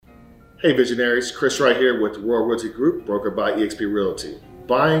Hey visionaries, Chris right here with Royal Realty Group, brokered by eXp Realty.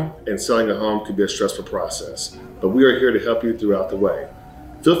 Buying and selling a home can be a stressful process, but we are here to help you throughout the way.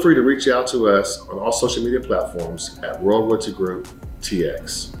 Feel free to reach out to us on all social media platforms at Royal Realty Group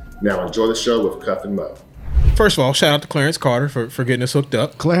TX. Now enjoy the show with Cuff and Mo. First of all, shout out to Clarence Carter for getting us hooked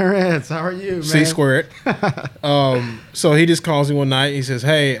up. Clarence, how are you, man? C squared. So he just calls me one night. He says,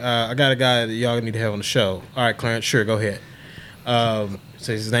 hey, I got a guy that y'all need to have on the show. All right, Clarence, sure, go ahead.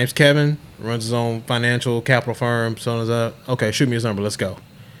 Says his name's Kevin, runs his own financial capital firm, so on and so. Okay, shoot me his number, let's go.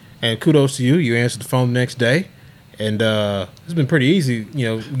 And kudos to you. You answered the phone the next day. And it's been pretty easy,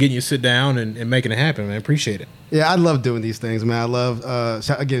 getting you to sit down and making it happen, man. Appreciate it. Yeah, I love doing these things, man. I love,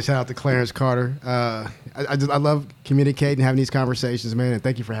 shout out to Clarence Carter. I love communicating, having these conversations, man, and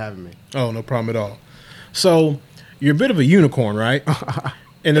thank you for having me. Oh, no problem at all. So you're a bit of a unicorn, right?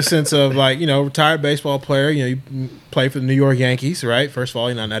 In the sense of retired baseball player, you play for the New York Yankees, right? First of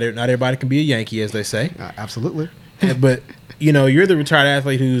all, not everybody can be a Yankee, as they say. Absolutely. But, you're the retired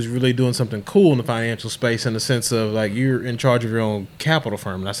athlete who's really doing something cool in the financial space in the sense of you're in charge of your own capital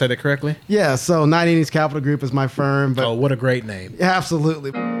firm. Did I say that correctly? Yeah. So 9 Innings Capital Group is my firm. But oh, what a great name.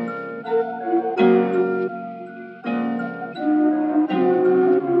 Absolutely.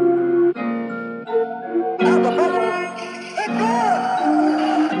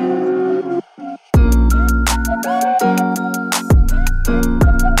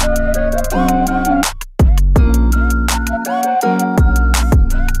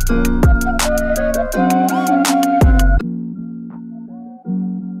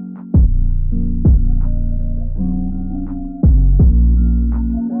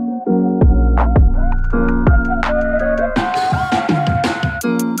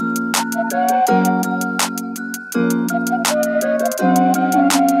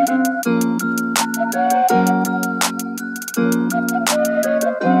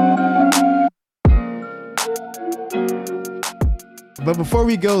 But before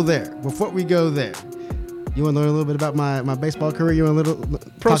we go there, you want to learn a little bit about my baseball career? You want to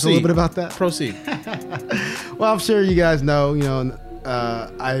talk a little bit about that? Proceed. Well, I'm sure you guys know,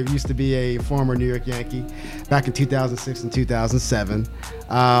 I used to be a former New York Yankee back in 2006 and 2007.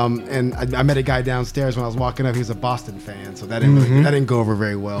 And I met a guy downstairs when I was walking up. He was a Boston fan, so that didn't go over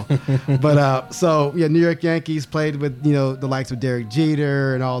very well. But New York Yankees played with the likes of Derek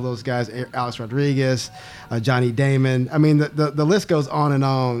Jeter and all those guys, Alex Rodriguez, Johnny Damon. I mean, the list goes on and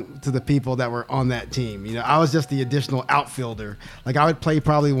on to the people that were on that team. I was just the additional outfielder. I would play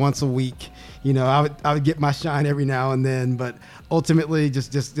probably once a week. I would get my shine every now and then, but ultimately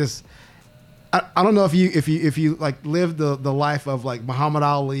just I don't know if you live the life of Muhammad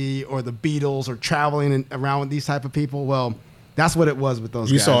Ali or the Beatles or traveling around with these type of people. Well, that's what it was with those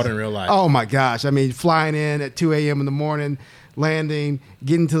guys. You saw it in real life. Oh my gosh. I mean, flying in at 2 a.m. in the morning, landing,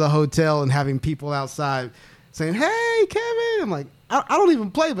 getting to the hotel and having people outside saying, "Hey, Kevin." I'm like, I don't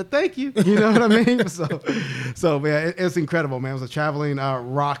even play, but thank you. You know what I mean? So man, it's incredible, man. It was a traveling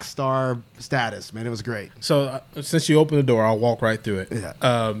rock star status, man. It was great. So since you opened the door, I'll walk right through it.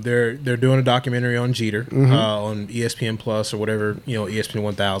 Yeah. They're doing a documentary on Jeter on ESPN Plus or whatever, ESPN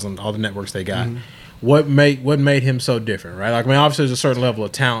 1000, all the networks they got. Mm-hmm. What made him so different, right? Obviously there's a certain level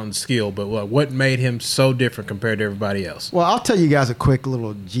of talent and skill, but what made him so different compared to everybody else? Well, I'll tell you guys a quick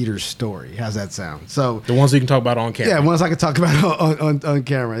little Jeter story. How's that sound? So the ones you can talk about on camera. Yeah, ones I can talk about on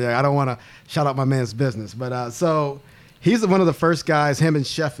camera. Yeah, I don't want to shout out my man's business, but so he's one of the first guys. Him and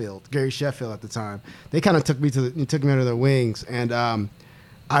Gary Sheffield at the time. They kind of took me under their wings, and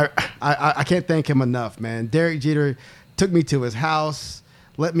I can't thank him enough, man. Derek Jeter took me to his house.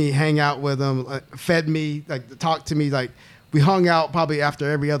 Let me hang out with him, fed me, talked to me. We hung out probably after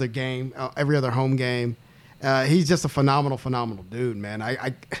every other game, every other home game. He's just a phenomenal dude, man.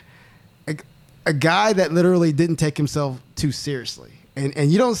 A guy that literally didn't take himself too seriously.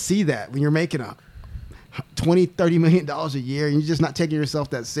 And you don't see that when you're making a $20-30 million a year and you're just not taking yourself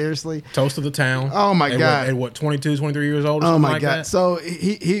that seriously. Toast of the town. Oh my God. At what, 22, 23 years old or something like that? So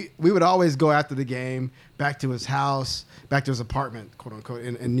we would always go after the game back to his house, back to his apartment, quote unquote,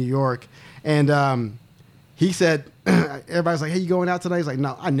 in New York. And he said, everybody's like, "Hey, you going out tonight?" He's like,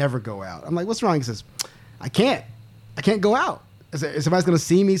 "No, I never go out." I'm like, "What's wrong?" He says, I can't go out. I said, somebody's going to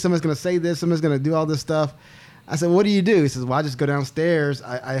see me. Somebody's going to say this. Somebody's going to do all this stuff. I said, "What do you do?" He says, "Well, I just go downstairs.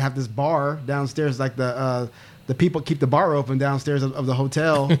 I have this bar downstairs, the people keep the bar open downstairs of the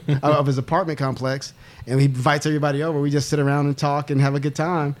hotel, of his apartment complex, and he invites everybody over. We just sit around and talk and have a good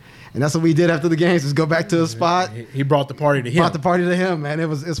time." And that's what we did after the games, is go back to his spot. He brought the party to him. Brought the party to him, man.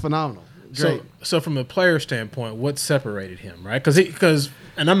 It's phenomenal. great. So from a player standpoint, what separated him, right? Because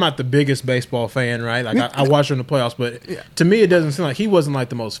and I'm not the biggest baseball fan, right? Like I watch him in the playoffs, but to me it doesn't seem like he wasn't like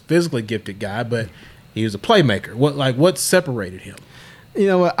the most physically gifted guy, but he was a playmaker. What separated him? You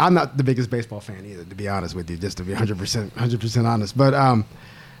know what? I'm not the biggest baseball fan either, to be honest with you, just to be 100% honest. But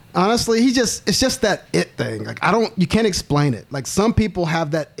honestly, it's just that it thing. Like you can't explain it. Like some people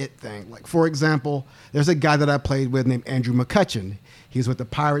have that it thing. Like for example, there's a guy that I played with named Andrew McCutcheon. He was with the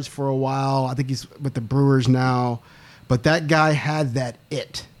Pirates for a while. I think he's with the Brewers now. But that guy had that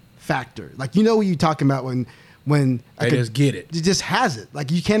it factor. Like, you know what you're talking about when I just get it. He just has it.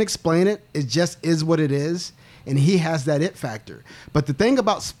 Like, you can't explain it. It just is what it is. And he has that it factor. But the thing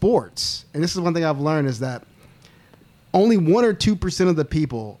about sports, and this is one thing I've learned, is that only 1 or 2% of the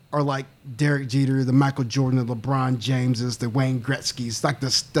people are like Derek Jeter, the Michael Jordan, the LeBron Jameses, the Wayne Gretzky's. Like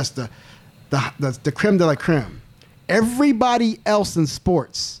that's the creme de la creme. Everybody else in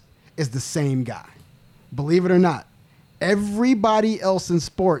sports is the same guy. Believe it or not. Everybody else in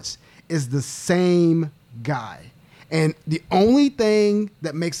sports is the same guy. And the only thing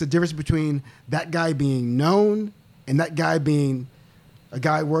that makes the difference between that guy being known and that guy being a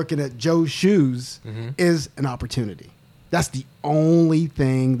guy working at Joe's Shoes is an opportunity. That's the only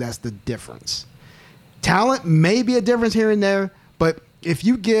thing that's the difference. Talent may be a difference here and there, but if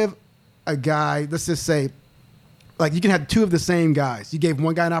you give a guy, let's just say, like you can have 2 of the same guys. You gave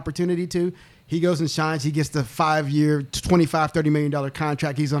one guy an opportunity to, he goes and shines, he gets the 5-year, $25-30 million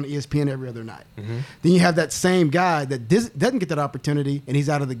contract, he's on ESPN every other night. Then you have that same guy that doesn't get that opportunity and he's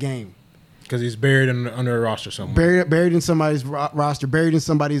out of the game. Because he's buried under a roster somewhere. Buried in somebody's roster, buried in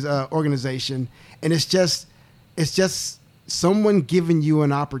somebody's organization. And it's just someone giving you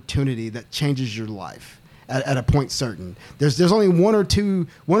an opportunity that changes your life at a point certain. There's only 1 or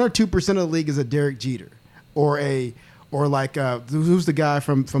 2% of the league is a Derek Jeter or like who's the guy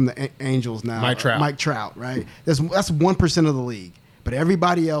from the Angels now? Mike Trout. Mike Trout, right? That's 1% of the league. But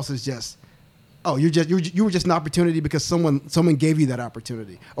everybody else is just, oh, you were just an opportunity because someone gave you that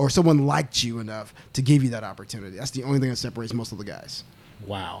opportunity or someone liked you enough to give you that opportunity. That's the only thing that separates most of the guys.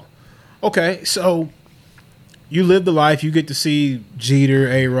 Wow. Okay, so you live the life. You get to see Jeter,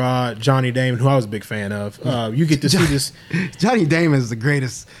 A-Rod, Johnny Damon, who I was a big fan of. You get to see this. Johnny Damon is the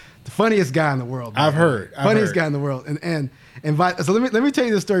greatest, the funniest guy in the world. I've heard. Funniest guy in the world. So let me tell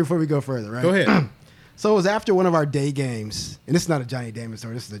you this story before we go further, right? Go ahead. So it was after one of our day games, and this is not a Johnny Damon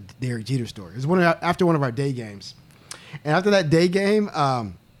story. This is a Derek Jeter story. It was after one of our day games. And after that day game,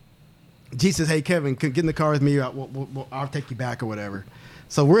 G says, hey, Kevin, get in the car with me. I'll take you back or whatever.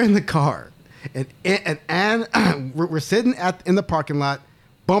 So we're in the car. And we're sitting in the parking lot,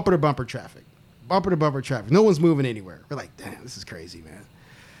 bumper to bumper traffic. No one's moving anywhere. We're like, damn, this is crazy, man.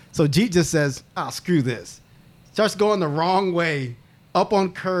 So G just says, screw this. Starts going the wrong way, up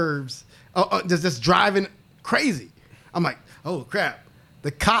on curves, just driving crazy. I'm like, oh, crap.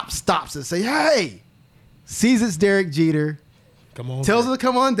 The cop stops and say, hey, sees it's Derek Jeter, tells us to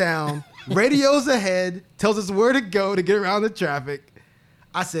come on down, radios ahead, tells us where to go to get around the traffic.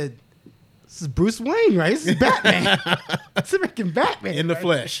 I said, this is Bruce Wayne, right? This is Batman. It's freaking Batman. In the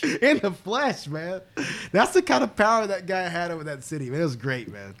flesh. In the flesh, man. That's the kind of power that guy had over that city, man. It was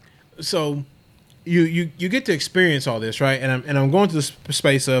great, man. So you get to experience all this, right? And I'm going to the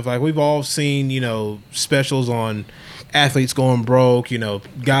space of, like, we've all seen, specials on athletes going broke,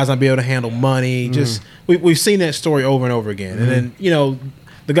 guys not be able to handle money. Just we've seen that story over and over again. And then,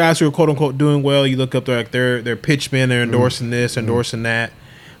 the guys who are quote unquote doing well, you look up there, like they're pitch men, they're endorsing this, endorsing that.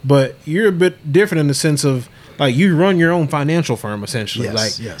 But you're a bit different in the sense of, like, you run your own financial firm, essentially.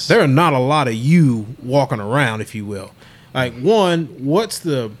 Yes. There are not a lot of you walking around, if you will. Like, one, what's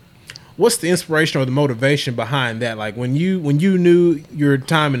the inspiration or the motivation behind that? Like, when you knew your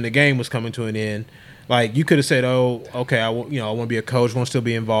time in the game was coming to an end, like, you could have said, oh, okay, I want to be a coach, want to still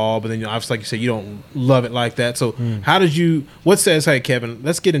be involved. But then, obviously, like you said, you don't love it like that. So what says, hey, Kevin,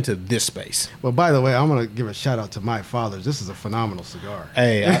 let's get into this space? Well, by the way, I'm going to give a shout out to my father's. This is a phenomenal cigar.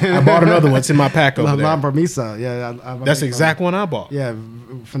 Hey, I bought another one. It's in my pack over there. La Permisa. Yeah. That's the exact one I bought. Yeah,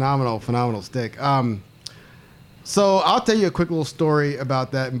 phenomenal stick. So I'll tell you a quick little story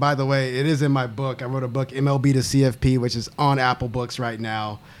about that. And by the way, it is in my book. I wrote a book, MLB to CFP, which is on Apple Books right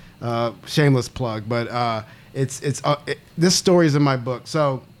now. Shameless plug, but this story is in my book.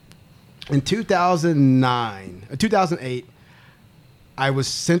 So in 2008, I was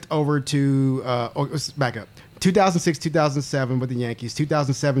sent over to let's back up. 2006, 2007 with the Yankees.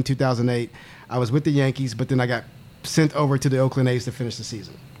 2007, 2008, I was with the Yankees, but then I got sent over to the Oakland A's to finish the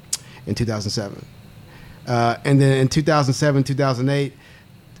season in 2007. And then in 2007, 2008,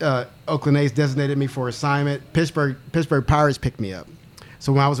 Oakland A's designated me for assignment. Pittsburgh Pirates picked me up.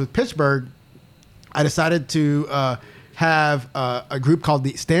 So when I was with Pittsburgh, I decided to have a group called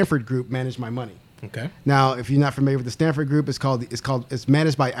the Stanford Group manage my money. Okay. Now, if you're not familiar with the Stanford Group, it's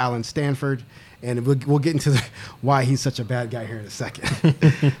managed by Alan Stanford, and we'll get into why he's such a bad guy here in a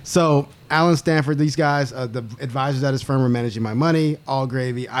second. So Alan Stanford, these guys, the advisors at his firm were managing my money, all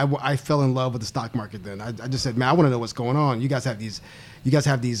gravy. I fell in love with the stock market then. I just said, man, I want to know what's going on. You guys have these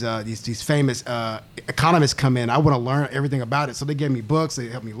famous economists come in. I want to learn everything about it. So they gave me books. They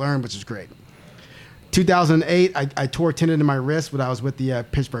helped me learn, which is great. 2008, I tore a tendon in my wrist when I was with the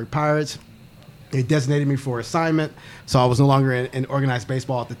Pittsburgh Pirates. They designated me for assignment, so I was no longer in organized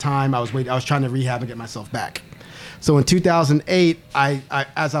baseball at the time. I was trying to rehab and get myself back. So in 2008,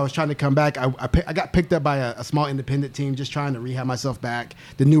 as I was trying to come back, I got picked up by a small independent team just trying to rehab myself back,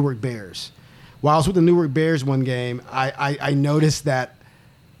 the Newark Bears. While I was with the Newark Bears one game, I noticed that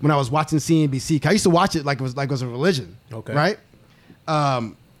when I was watching CNBC, 'cause I used to watch it like it was a religion, okay, right?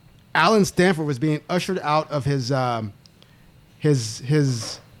 Alan Stanford was being ushered out of his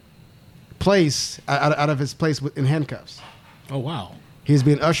place, out of his place in handcuffs. Oh, wow. He was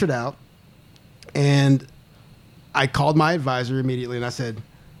being ushered out, and I called my advisor immediately, and I said,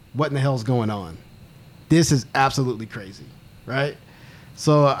 what in the hell's going on? This is absolutely crazy, right?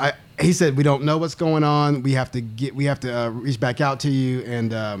 So he said, we don't know what's going on. We have to reach back out to you,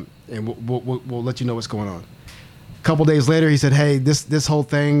 and we'll let you know what's going on. A couple days later, he said, hey, this whole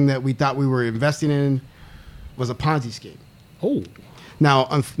thing that we thought we were investing in was a Ponzi scheme. Oh. Now,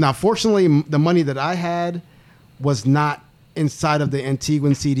 fortunately, the money that I had was not inside of the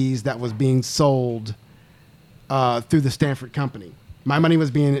Antiguan CDs that was being sold through the Stanford company. My money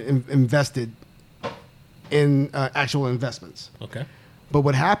was being invested in actual investments. Okay. But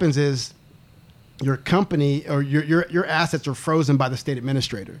what happens is your company or your assets are frozen by the state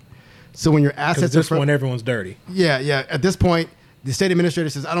administrator. So when your assets at this point, everyone's dirty. Yeah. At this point, the state administrator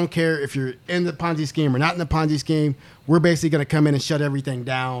says, I don't care if you're in the Ponzi scheme or not in the Ponzi scheme. We're basically going to come in and shut everything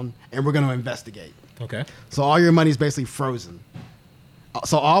down, and we're going to investigate. Okay. So all your money is basically frozen.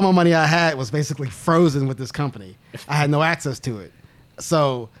 So all my money I had was basically frozen with this company. I had no access to it.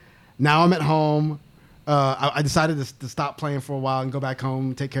 So now I'm at home. I decided to stop playing for a while and go back home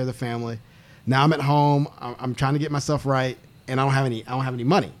and take care of the family. Now I'm at home. I'm trying to get myself right, and I don't have any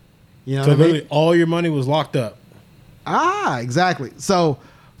money. You know, so what I mean? literally all your money was locked up. Exactly. So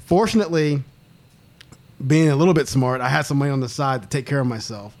fortunately, being a little bit smart, I had some money on the side to take care of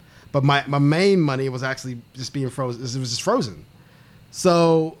myself. But my main money was actually just being frozen. It was just frozen.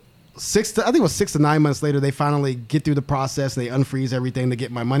 So I think it was 6 to 9 months later, they finally get through the process. They unfreeze everything to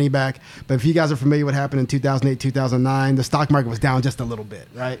get my money back. But if you guys are familiar with what happened in 2008, 2009, the stock market was down just a little bit,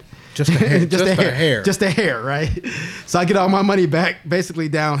 right? Just a hair. Just a hair, right? So I get all my money back, basically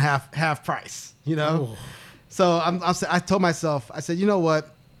down half price, you know? Oh. So I told myself, I said, you know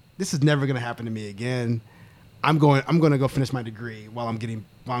what? This is never going to happen to me again. I'm going to go finish my degree while I'm getting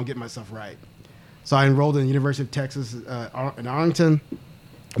myself right. So I enrolled in the University of Texas in Arlington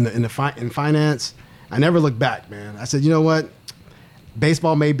in finance. I never looked back, man. I said, you know what?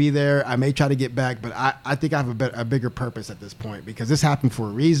 Baseball may be there. I may try to get back, but I think I have a bigger purpose at this point because this happened for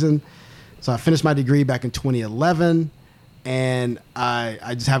a reason. So I finished my degree back in 2011. And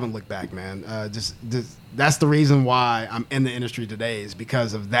I just haven't looked back, man. Just that's the reason why I'm in the industry today is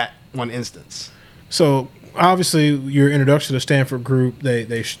because of that one instance. So obviously, your introduction to the Stanford Group,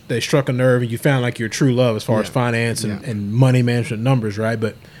 they struck a nerve, and you found like your true love as far as finance and money management numbers, right?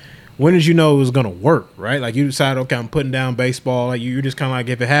 But when did you know it was going to work, right? Like you decided, okay, I'm putting down baseball. Like you're just kind of like,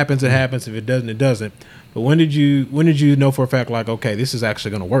 if it happens, it happens. If it doesn't, it doesn't. But when did you know for a fact, like, okay, this is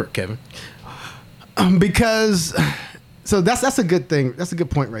actually going to work, Kevin? Because. So that's a good thing. That's a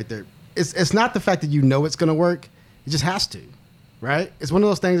good point right there. It's not the fact that you know it's going to work. It just has to, right? It's one of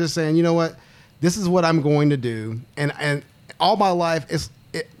those things that's saying, you know what, this is what I'm going to do. And all my life,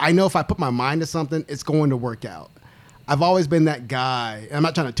 I know if I put my mind to something, it's going to work out. I've always been that guy. And I'm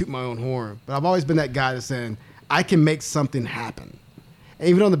not trying to toot my own horn, but I've always been that guy that's saying, I can make something happen. And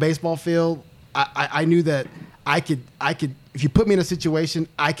even on the baseball field, I knew that I could, if you put me in a situation,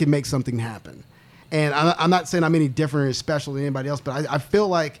 I could make something happen. And I'm not saying I'm any different or special than anybody else, but I feel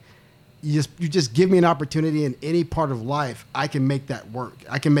like you just give me an opportunity in any part of life, I can make that work.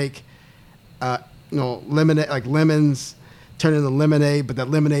 I can make, lemonade, like lemons turn into lemonade, but that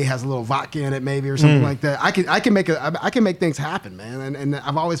lemonade has a little vodka in it, maybe or something like that. I can make things happen, man. And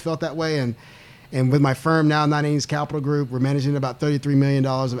I've always felt that way. And with my firm now, 980s Capital Group, we're managing about $33 million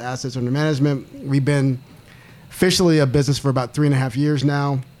of assets under management. We've been officially a business for about 3.5 years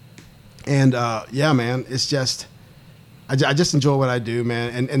now. And man, it's just I just enjoy what I do,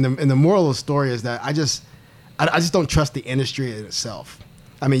 man. And the moral of the story is that I just don't trust the industry in itself.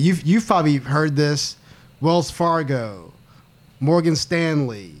 I mean, you've probably heard this. Wells Fargo, Morgan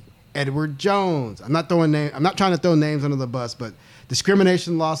Stanley, Edward Jones. I'm not trying to throw names under the bus, but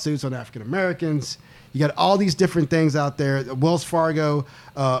discrimination lawsuits on African Americans. You got all these different things out there. Wells Fargo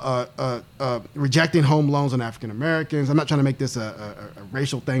rejecting home loans on African Americans. I'm not trying to make this a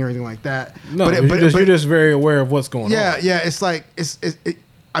racial thing or anything like that. No, but you're just very aware of what's going on. Yeah. It's like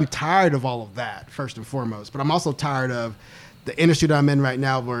I'm tired of all of that first and foremost, but I'm also tired of the industry that I'm in right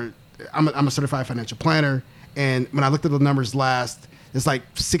now, where I'm a certified financial planner, and when I looked at the numbers last, it's like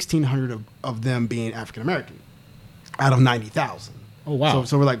 1,600 of them being African American out of 90,000. Oh wow!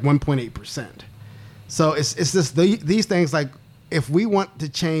 So we're like 1.8%. So it's just these things, like, if we want to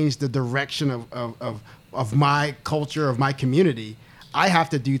change the direction of my culture, of my community, I have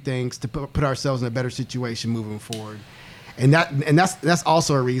to do things to put ourselves in a better situation moving forward. And that's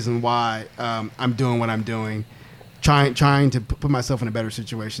also a reason why I'm doing what I'm doing, trying to put myself in a better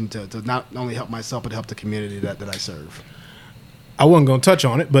situation to not only help myself but help the community that I serve. I wasn't going to touch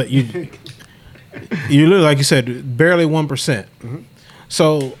on it, but you look, like you said, barely 1%. Mm-hmm.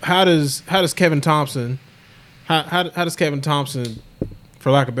 So how does Kevin Thompson, how does Kevin Thompson,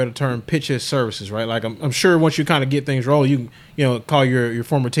 for lack of a better term, pitch his services, right? Like I'm sure once you kind of get things rolling, you call your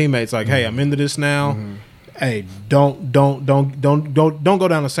former teammates like, hey, I'm into this now. Mm-hmm. Hey, don't go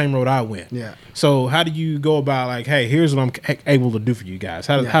down the same road I went. Yeah. So how do you go about, like, hey, here's what I'm able to do for you guys?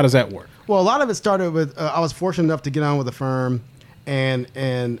 How does that work? Well, a lot of it started with I was fortunate enough to get on with a firm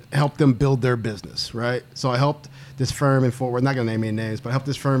and help them build their business, right? So I helped this firm in Fort Worth, not going to name any names, but I helped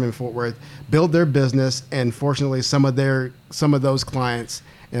this firm in Fort Worth build their business, and fortunately some of those clients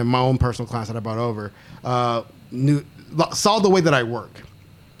and my own personal clients that I brought over saw the way that I work.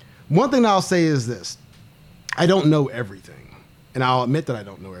 One thing I'll say is this: I don't know everything, and I'll admit that I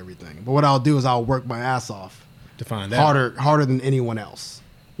don't know everything. But what I'll do is I'll work my ass off to find out harder than anyone else.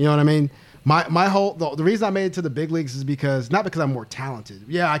 You know what I mean? The reason I made it to the big leagues is not because I'm more talented.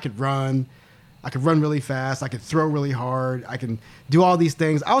 Yeah, I could run really fast. I could throw really hard. I can do all these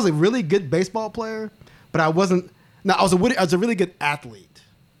things. I was a really good baseball player, but I wasn't. No, I was a really good athlete,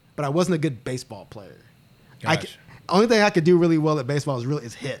 but I wasn't a good baseball player. Only thing I could do really well at baseball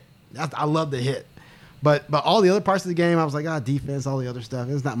is hit. I love to hit. But all the other parts of the game, I was like, defense, all the other stuff,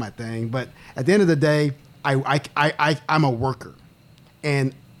 it's not my thing. But at the end of the day, I'm a worker.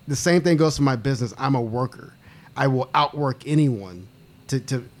 And the same thing goes for my business. I'm a worker. I will outwork anyone.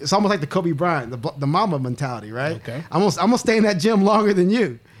 It's almost like the Kobe Bryant, the Mamba mentality, right? Okay. I'm gonna stay in that gym longer than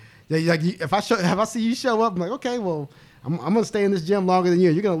you. Like, if I see you show up, I'm like, okay, well, I'm gonna stay in this gym longer than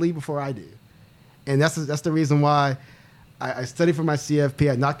you. You're gonna leave before I do. And that's the reason why I studied for my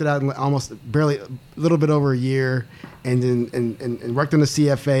CFP. I knocked it out in almost a little bit over a year, and then worked on the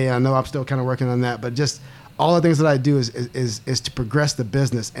CFA. I know I'm still kind of working on that, but just all the things that I do is to progress the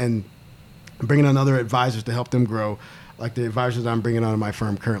business and bringing on other advisors to help them grow, like the advisors I'm bringing on in my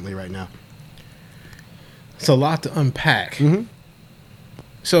firm currently right now. It's a lot to unpack. Mm-hmm.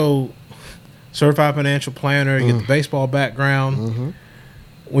 So, certified financial planner, you get the baseball background. Mm-hmm.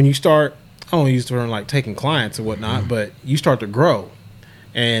 When you start, I don't use the term like taking clients or whatnot, but you start to grow.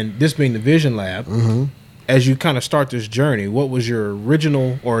 And this being the Vision Lab, as you kind of start this journey, what was your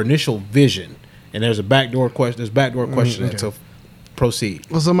original or initial vision? And there's a backdoor question. Okay. So proceed.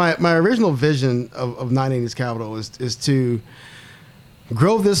 Well, so my original vision of 980s Capital is to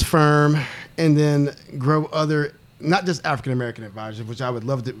grow this firm and then grow other, not just African American advisors, which I would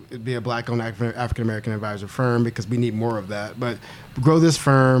love to be a black-owned African American advisor firm because we need more of that. But grow this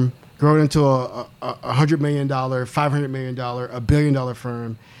firm, grow it into a $100 million, $500 million, $1 billion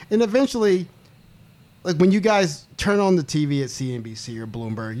firm, and eventually, like when you guys turn on the TV at CNBC or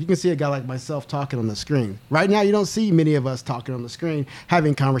Bloomberg, you can see a guy like myself talking on the screen. Right now, you don't see many of us talking on the screen,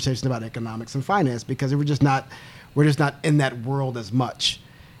 having conversations about economics and finance because we're just not in that world as much.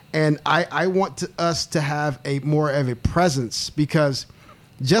 And I want us to have more of a presence because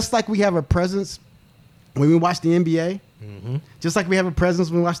just like we have a presence when we watch the NBA, just like we have a presence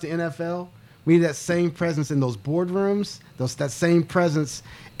when we watch the NFL, we need that same presence in those boardrooms, that same presence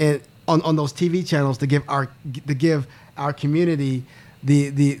on those TV channels to give our community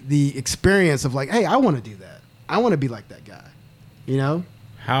the experience of like, hey, I want to do that. I want to be like that guy. You know?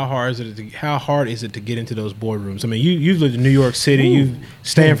 How hard is it to get into those boardrooms? I mean, you've lived in New York City, you've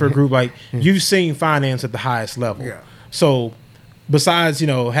Stanford Group, like you've seen finance at the highest level. Yeah. So besides,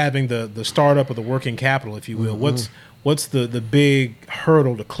 having the startup or the working capital, if you will, what's the big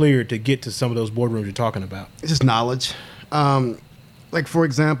hurdle to clear to get to some of those boardrooms you're talking about? It's just knowledge. Like for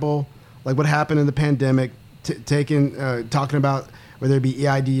example, like what happened in the pandemic, talking about whether it be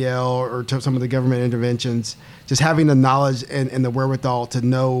EIDL or to some of the government interventions, just having the knowledge and the wherewithal to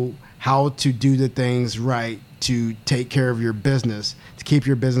know how to do the things right to take care of your business, to keep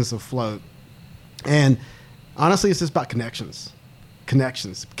your business afloat. And honestly, it's just about connections,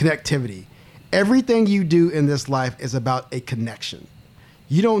 connectivity. Everything you do in this life is about a connection.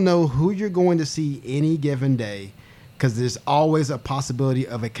 You don't know who you're going to see any given day, because there's always a possibility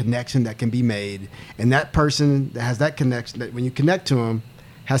of a connection that can be made. And that person that has that connection, that when you connect to them,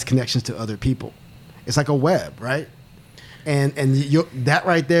 has connections to other people. It's like a web, right? And that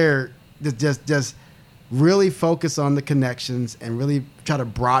right there, just really focus on the connections and really try to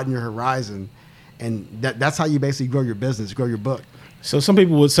broaden your horizon. And that's how you basically grow your business, grow your book. So some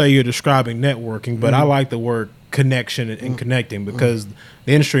people would say you're describing networking, but I like the word connection and connecting, because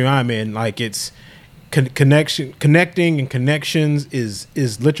the industry I'm in, like, it's connecting and connections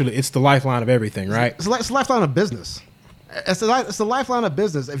is literally, it's the lifeline of everything, right? It's the lifeline of business. It's the lifeline of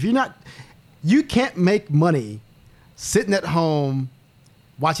business. If you can't make money sitting at home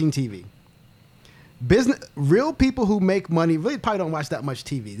watching TV. Real people who make money really probably don't watch that much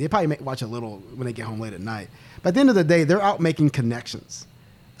TV. They probably watch a little when they get home late at night. But at the end of the day, they're out making connections.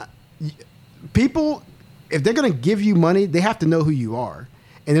 People, if they're going to give you money, they have to know who you are.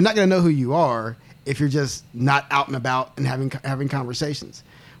 And they're not going to know who you are if you're just not out and about and having conversations,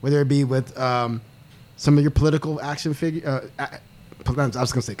 whether it be with some of your political action figure. I was going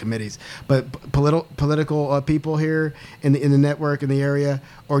to say committees, but political people here in the network, in the area,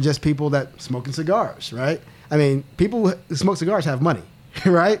 or just people that smoking cigars, right? I mean, people who smoke cigars have money,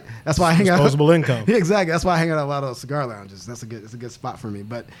 right? That's why I hang out. Disposable income. Yeah, exactly. That's why I hang out at a lot of cigar lounges. It's a good spot for me.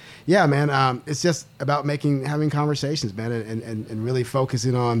 But yeah, man, it's just about having conversations, man, and really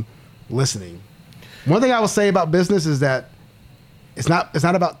focusing on listening. One thing I will say about business is that it's not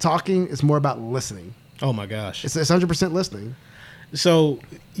about talking. It's more about listening. Oh my gosh. It's 100% listening. So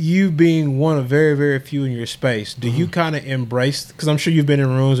you being one of very, very few in your space, do you kind of embrace, because I'm sure you've been in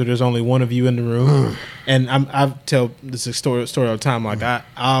rooms where there's only one of you in the room, and I tell this story all the time, like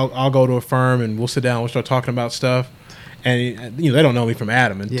I'll go to a firm and we'll sit down, we'll start talking about stuff, and they don't know me from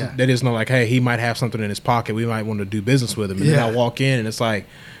Adam, and they just know, like, hey, he might have something in his pocket, we might want to do business with him, and then I walk in and it's like,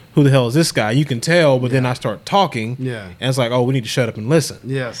 who the hell is this guy? You can tell, but then I start talking, and it's like, oh, we need to shut up and listen.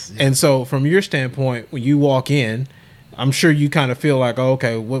 Yes. And so from your standpoint, when you walk in, I'm sure you kind of feel like, oh,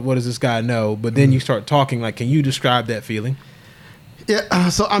 okay, what does this guy know? But then you start talking. Like, can you describe that feeling? Yeah,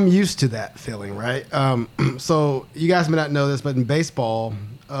 so I'm used to that feeling, right? So you guys may not know this, but in baseball,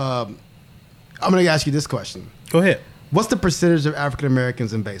 I'm going to ask you this question. Go ahead. What's the percentage of African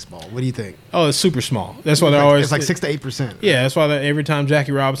Americans in baseball? What do you think? Oh, it's super small. That's why they're always... It's like 6 to 8%. Right? Yeah, that's why every time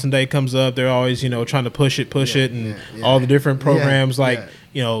Jackie Robinson Day comes up, they're always, trying to push it, and all the different programs, trying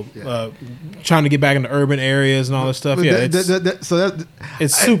to get back into urban areas and all this stuff.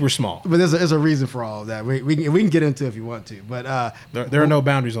 It's super small. But there's a reason for all of that. We can get into it if you want to. But there are no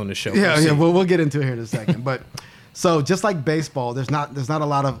boundaries on this show. We'll get into it here in a second. But so just like baseball, there's not a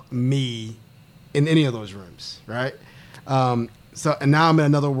lot of me in any of those rooms, right? And now I'm in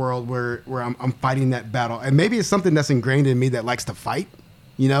another world where I'm fighting that battle, and maybe it's something that's ingrained in me that likes to fight,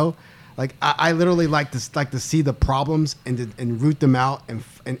 Like I literally like to see the problems and root them out and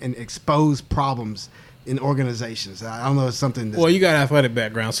expose problems in organizations. I don't know, it's something. Well, you got an athletic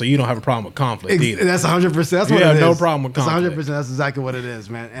background, so you don't have a problem with conflict either. That's 100%. That's what it is. No problem with conflict. That's 100%. That's exactly what it is,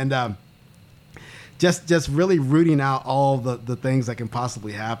 man. And just really rooting out all the things that can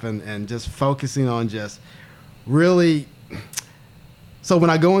possibly happen, and just focusing on just really. So when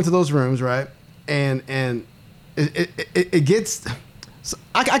I go into those rooms, right, and it gets. So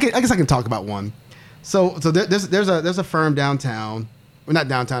I guess I can talk about one. So there's a firm downtown. Well, not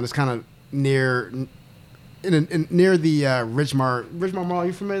downtown. It's kind of near the Ridgemar Mall. Are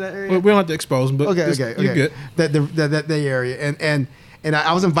you familiar with that area? We don't have to expose them, but okay. You're good. That area, and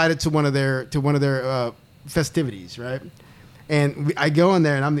I was invited to one of their festivities, right? And I go in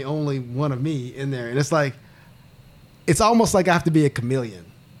there, and I'm the only one of me in there, and it's like, it's almost like I have to be a chameleon.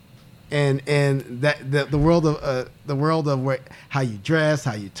 And that the world of how you dress,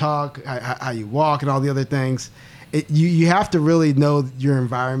 how you talk, how you walk, and all the other things, you have to really know your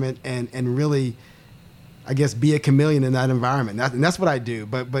environment and really, I guess, be a chameleon in that environment. And that's what I do.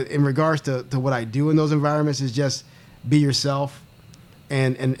 But in regards to what I do in those environments is just be yourself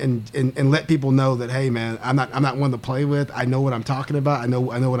and let people know that, hey, man, I'm not one to play with. I know what I'm talking about. I know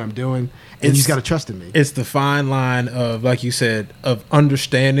what I'm doing. And you just got to trust in me. It's the fine line of, like you said, of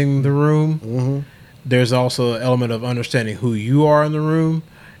understanding the room. Mm-hmm. There's also an element of understanding who you are in the room.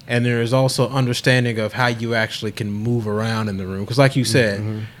 And there is also understanding of how you actually can move around in the room. Because like you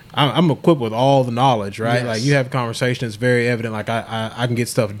said, I'm equipped with all the knowledge, right? Yes. Like you have a conversation that's very evident. Like I can get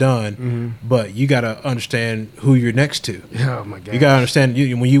stuff done, but you got to understand who you're next to. Oh my God! You got to understand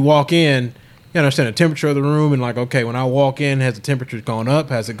when you walk in. You gotta understand the temperature of the room and like, okay, when I walk in, has the temperature gone up?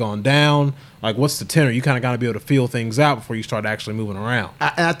 Has it gone down? Like, what's the tenor? You kind of got to be able to feel things out before you start actually moving around.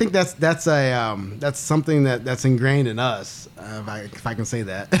 And I think that's something that's ingrained in us, if I can say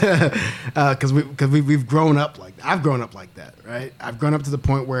that, because we've grown up I've grown up like that, right? I've grown up to the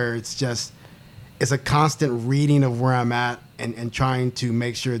point where it's a constant reading of where I'm at and trying to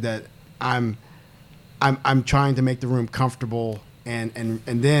make sure that I'm trying to make the room comfortable and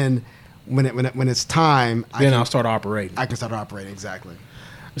then when it's time, I'll start operating. I can start operating, exactly.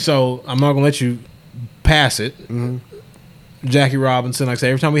 So I'm not gonna let you pass it. Jackie Robinson, like I say,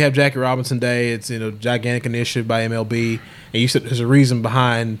 every time we have Jackie Robinson Day, it's gigantic initiative by MLB, and you said there's a reason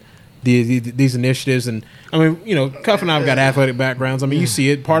behind these initiatives. And I mean, Cuff and I've got athletic backgrounds. I mean, you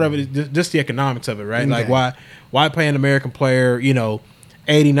see it. Part of it is just the economics of it, right? Okay. Like why pay an American player,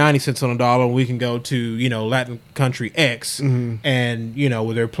 80, 90 cents on a dollar when we can go to, Latin country X and,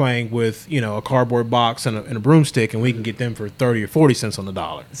 where they're playing with, a cardboard box and a broomstick and we can get them for 30 or 40 cents on the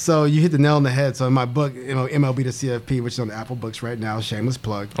dollar. So you hit the nail on the head. So in my book, MLB to CFP, which is on the Apple Books right now, shameless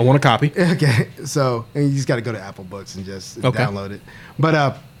plug. I want a copy. Okay. So, and you just got to go to Apple Books and just download it.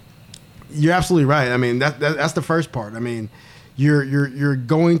 But you're absolutely right. I mean, that's the first part. I mean, you're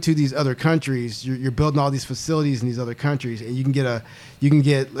going to these other countries, you're building all these facilities in these other countries, and you can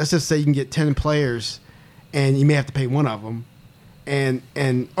get let's just say you can get 10 players and you may have to pay one of them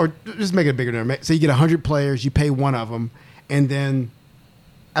or just make it a bigger number. So you get 100 players, you pay one of them, and then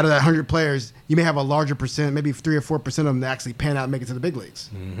out of that 100 players, you may have a larger percent, maybe 3 or 4% of them that actually pan out and make it to the big leagues.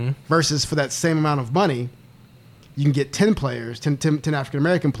 Versus for that same amount of money, you can get 10 players, 10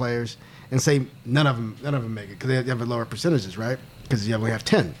 African-American players, and say none of them make it because they have lower percentages, right? Because you only have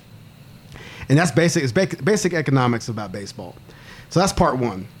 10. And that's basic economics about baseball. So that's part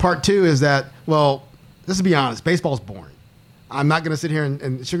one. Part two is that, well, let's be honest, baseball's boring. I'm not going to sit here and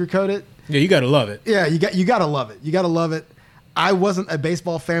sugarcoat it. Yeah, you got to love it. Yeah, you got to love it. You got to love it. I wasn't a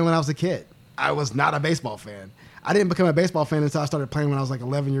baseball fan when I was a kid. I was not a baseball fan. I didn't become a baseball fan until I started playing when I was like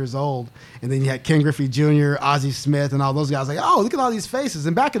 11 years old. And then you had Ken Griffey Jr., Ozzie Smith, and all those guys. Like, oh, look at all these faces.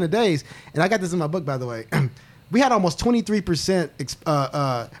 And back in the days, and I got this in my book, by the way, we had almost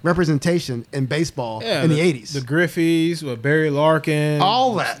 23% representation in baseball in the 80s. The Griffeys, Barry Larkin.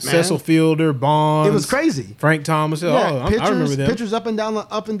 All that, man. Cecil Fielder, Bonds. It was crazy. Frank Thomas. Yeah, I remember them. Pitchers up and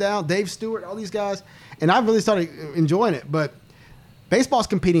down, Dave Stewart, all these guys. And I really started enjoying it. But baseball's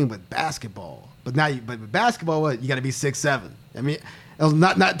competing with basketball. But with basketball, you got to be 6'7". I mean, there's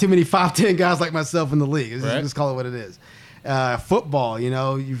not too many 5'10" guys like myself in the league. Just call it what it is. Football,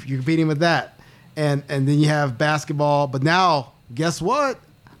 you're competing with that, and then you have basketball. But now, guess what?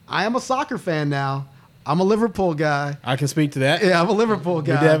 I am a soccer fan now. I'm a Liverpool guy. I can speak to that. Yeah, I'm a Liverpool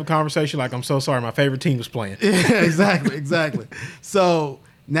guy. We did have a conversation like, I'm so sorry, my favorite team was playing. Yeah, exactly. So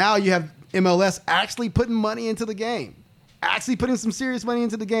now you have MLS actually putting money into the game. Actually putting some serious money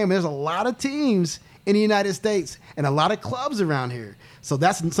into the game. There's a lot of teams in the United States and a lot of clubs around here. So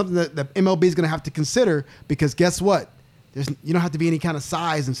that's something that the MLB is going to have to consider because guess what? You don't have to be any kind of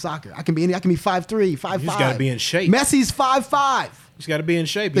size in soccer. I can be 5'3", 5'5". You just got to be in shape. Messi's 5'5". You just got to be in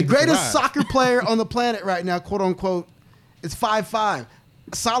shape. The greatest soccer player on the planet right now, quote unquote, is 5'5".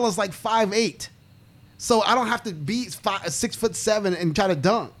 Salah's like 5'8". So I don't have to be 6'7" and try to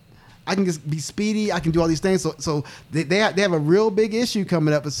dunk. I can just be speedy. I can do all these things. So they have a real big issue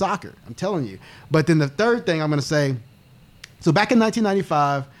coming up with soccer. I'm telling you. But then the third thing I'm going to say, so back in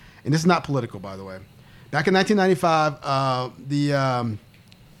 1995, and this is not political, by the way. Back in 1995,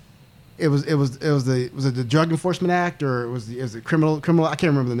 it was the Drug Enforcement Act or it was the criminal. I can't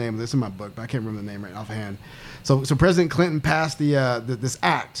remember the name of this in my book, but I can't remember the name right offhand. So President Clinton passed this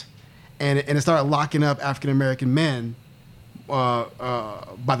act, and it started locking up African American men.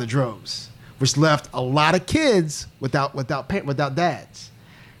 By the droves, which left a lot of kids without dads.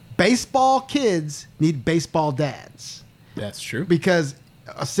 Baseball kids need baseball dads. That's true. Because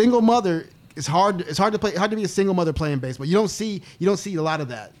a single mother it's hard to be a single mother playing baseball. You don't see a lot of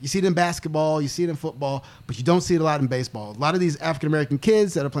that. You see it in basketball, you see it in football, but you don't see it a lot in baseball. A lot of these African American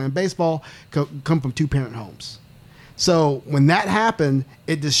kids that are playing baseball come from 2-parent homes. So when that happened,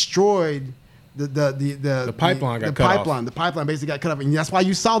 it destroyed the pipeline got cut off. The pipeline basically got cut off, and that's why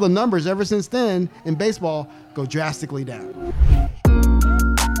you saw the numbers ever since then in baseball go drastically down.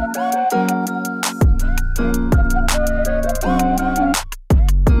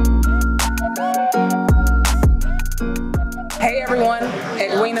 Hey everyone,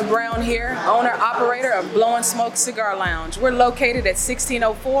 Edwina Brown here, owner-operator a Blowing Smoke Cigar Lounge. We're located at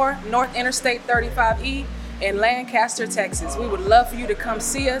 1604 North Interstate 35E in Lancaster, Texas. We would love for you to come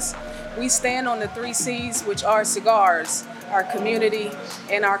see us. We stand on the 3 C's, which are cigars, our community,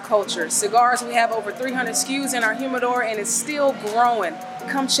 and our culture. Cigars, we have over 300 SKUs in our humidor, and it's still growing.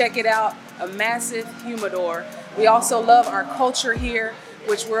 Come check it out, a massive humidor. We also love our culture here,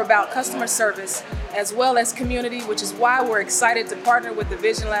 which we're about customer service, as well as community, which is why we're excited to partner with the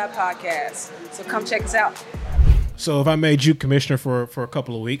Vision Lab podcast. So come check us out. So if I made you commissioner for a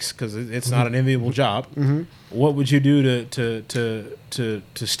couple of weeks, because it's not an enviable job, what would you do to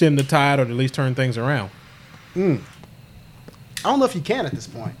stem the tide or to at least turn things around? I don't know if you can at this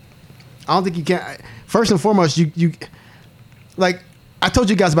point. I don't think you can. First and foremost, you like I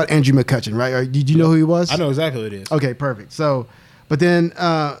told you guys about Andrew McCutcheon, right? Or did you know who he was? I know exactly who it is. Okay, perfect. So, but then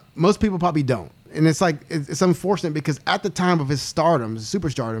most people probably don't. And it's like, it's unfortunate because at the time of his stardom, his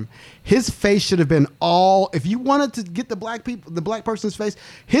superstardom, his face should have been if you wanted to get the black person's face,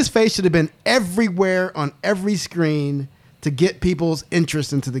 his face should have been everywhere on every screen to get people's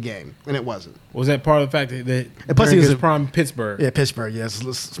interest into the game. And it wasn't. Was that part of the fact that and plus he was prime Pittsburgh? Yeah, Pittsburgh. Yeah, it's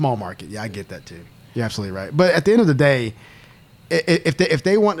a small market. Yeah, I get that too. You're absolutely right. But at the end of the day, if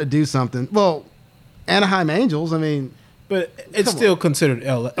they want to do something, well, Anaheim Angels, I mean, but it's still considered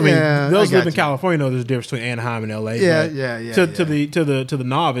LA. I mean, those who live in California know there's a difference between Anaheim and LA. Yeah. To the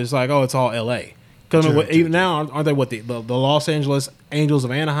novice, it's like, oh, it's all LA. Because even now, aren't they the Los Angeles Angels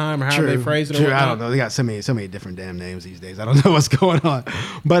of Anaheim, or how they phrase it? I don't know. They got so many different damn names these days. I don't know what's going on.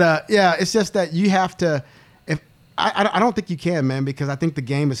 But it's just that you have to. I don't think you can, man, because I think the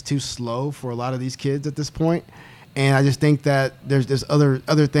game is too slow for a lot of these kids at this point, and I just think that there's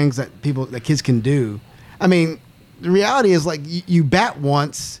other things that kids can do. I mean, the reality is, like, you bat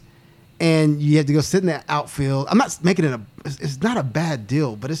once and you have to go sit in that outfield. I'm not making it it's not a bad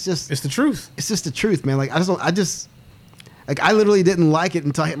deal, but it's the truth. It's just the truth, man. Like, I literally didn't like it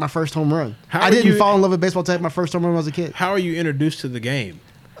until I hit my first home run. I didn't fall in love with baseball until I hit my first home run when I was a kid. How are you introduced to the game?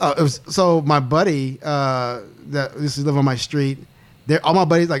 So my buddy that used to live on my street, all my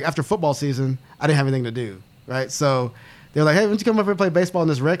buddies, like, after football season, I didn't have anything to do, right? So they're like, hey, why don't you come up here and play baseball in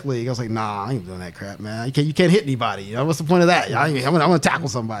this rec league? I was like, nah, I ain't doing that crap, man. You can't hit anybody. You know, what's the point of that? I'm gonna tackle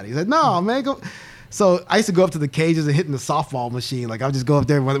somebody. He said, no, man, go. So I used to go up to the cages and hitting the softball machine. Like, I would just go up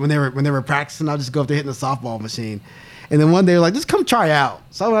there when they were practicing. I would just go up there hitting the softball machine. And then one day, they're like, just come try out.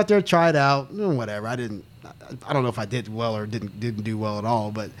 So I went out there, tried out, whatever. I don't know if I did well or didn't do well at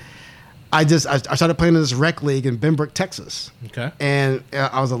all, but I started playing in this rec league in Benbrook, Texas. Okay. And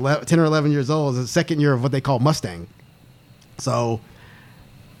I was 10 or 11 years old. It was the second year of what they call Mustang. So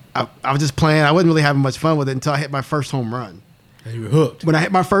I was just playing. I wasn't really having much fun with it until I hit my first home run. And you were hooked. When I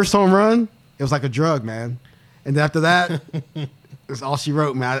hit my first home run, it was like a drug, man. And then after that, it's all she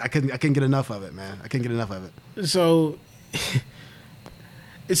wrote, man. I couldn't get enough of it, man. I couldn't get enough of it. So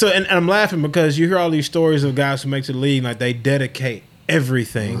and I'm laughing because you hear all these stories of guys who make it to the league, like, they dedicate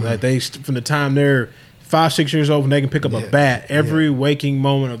everything. Mm-hmm. Like, they, from the time they're 5-6 years old, when they can pick up a bat, every waking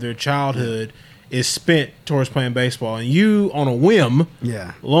moment of their childhood is spent towards playing baseball. And you, on a whim,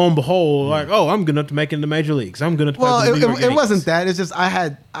 lo and behold, like, oh, I'm good enough to make it in the major leagues. I'm good enough to play for the New York Yankees. It wasn't that. It's just I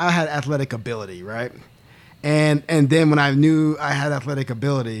had athletic ability, right? And then when I knew I had athletic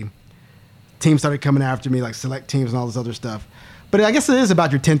ability, teams started coming after me, like select teams and all this other stuff. But I guess it is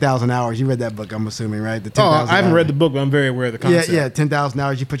about your 10,000 hours. You read that book, I'm assuming, right? I haven't read the book, but I'm very aware of the concept. Yeah, 10,000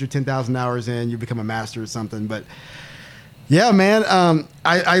 hours. You put your 10,000 hours in, you become a master or something. But yeah, man,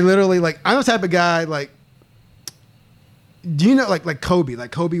 I literally, like, I'm the type of guy, like, do you know, like Kobe?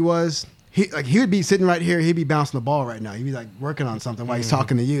 Like Kobe was, he would be sitting right here, he'd be bouncing the ball right now. He'd be, like, working on something while he's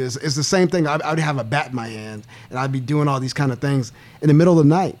talking to you. It's the same thing. I would have a bat in my hand, and I'd be doing all these kind of things in the middle of the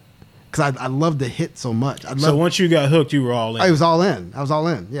night. Because I love to hit so much. So once you got hooked, you were all in. I was all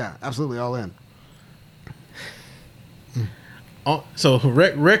in. Yeah, absolutely all in. So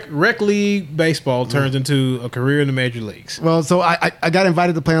rec league baseball turns into a career in the major leagues. Well, so I got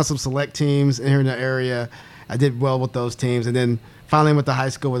invited to play on some select teams here in the area. I did well with those teams. And then finally went to high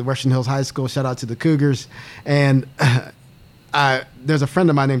school with Western Hills High School. Shout out to the Cougars. And there's a friend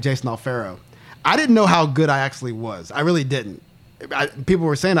of mine named Jason Alfaro. I didn't know how good I actually was. I really didn't. People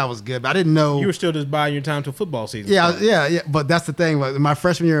were saying I was good, but I didn't know. You were still just buying your time till football season. Yeah. But that's the thing. My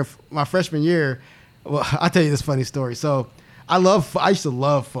freshman year, well, I'll tell you this funny story. So I used to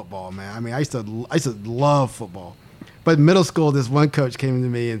love football, man. I mean, I used to love football. But in middle school, this one coach came to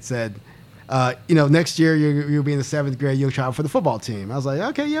me and said, next year you'll be in the 7th grade. You'll try out for the football team. I was like,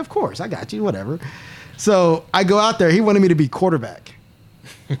 okay, yeah, of course, I got you, whatever. So I go out there. He wanted me to be quarterback,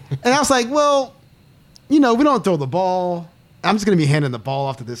 and I was like, well, we don't throw the ball. I'm just going to be handing the ball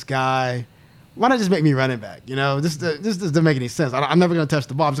off to this guy. why not just make me running back? You know, this doesn't make any sense. I'm never going to touch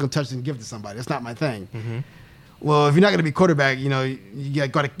the ball. I'm just going to touch it and give it to somebody. That's not my thing. Mm-hmm. Well, if you're not going to be quarterback, you know, you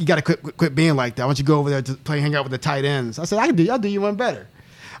got to quit being like that. Why don't you go over there to hang out with the tight ends? I said, I'll do you one better.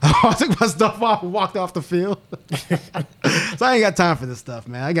 I took my stuff off and walked off the field. So I ain't got time for this stuff,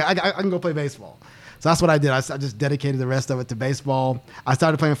 man. I can go play baseball. So that's what I did. I just dedicated the rest of it to baseball. I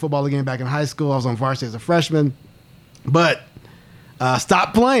started playing football again back in high school. I was on varsity as a freshman, but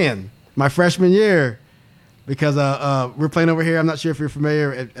stopped playing my freshman year because we're playing over here. I'm not sure if you're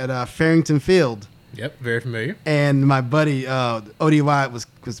familiar at Farrington Field. Yep, very familiar. And my buddy ODY was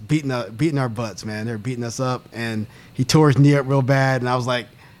beating our butts, man. They were beating us up, and he tore his knee up real bad. And I was like,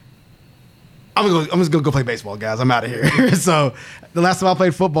 I'm just gonna go play baseball, guys. I'm out of here. So the last time I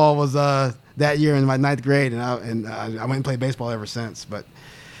played football was that year in my 9th grade, and I went and played baseball ever since. But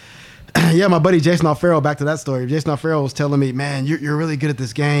yeah, my buddy Jason Alfaro, back to that story. Jason Alfaro was telling me, man, you're really good at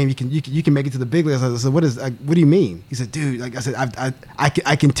this game. You can make it to the big leagues. I said, what do you mean? He said, dude, like I said,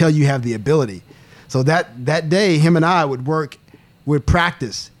 I can tell you have the ability. So that day, him and I would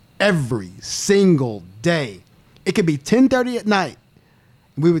practice every single day. It could be 10:30 at night.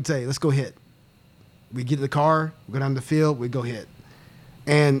 We would say, let's go hit. We get in the car, we go down the field, we go hit.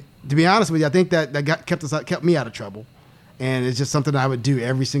 And to be honest with you, I think that kept me out of trouble. And it's just something I would do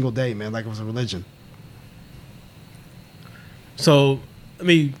every single day, man, like it was a religion. So let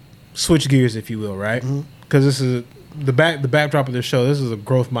me switch gears, if you will, right? Because this is the backdrop of this show. This is a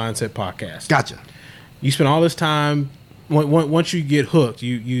growth mindset podcast. Gotcha. You spend all this time. Once you get hooked,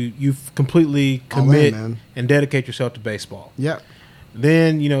 you completely commit and dedicate yourself to baseball. Yep.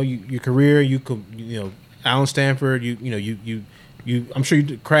 Then your career. Alan Stanford. I'm sure you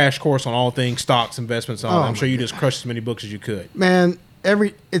did crash course on all things stocks, investments. I'm sure you just crushed as many books as you could. Man,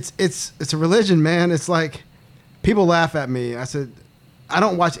 it's a religion, man. It's like people laugh at me. I said I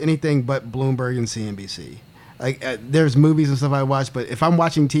don't watch anything but Bloomberg and CNBC. Like there's movies and stuff I watch, but if I'm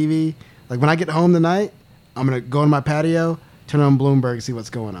watching TV, like when I get home tonight, I'm gonna go on my patio, turn on Bloomberg, and see what's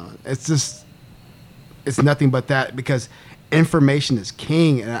going on. It's nothing but that, because information is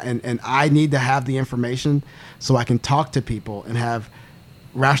king, and I need to have the information so I can talk to people and have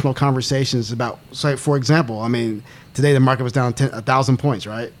rational conversations about. So, for example, I mean, today the market was down 1,000 points,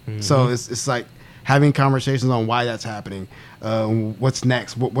 right? Mm-hmm. So it's like having conversations on why that's happening, what's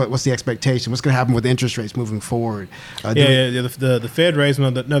next, what's the expectation, what's going to happen with interest rates moving forward. The Fed raised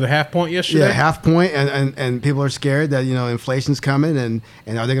another half point yesterday. Yeah, half point, and people are scared that inflation's coming, and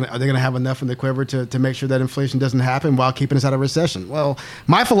are they going to have enough in the quiver to make sure that inflation doesn't happen while keeping us out of recession? Well,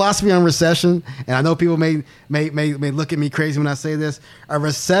 my philosophy on recession, and I know people may look at me crazy when I say this, a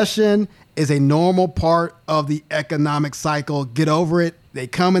recession is a normal part of the economic cycle. Get over it. They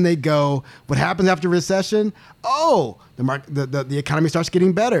come and they go. What happens after recession? Oh, the economy starts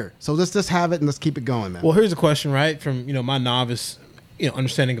getting better. So let's just have it and let's keep it going, man. Well, here's a question, right? From my novice,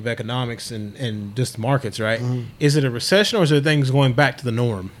 understanding of economics and just markets, right? Mm-hmm. Is it a recession, or is it things going back to the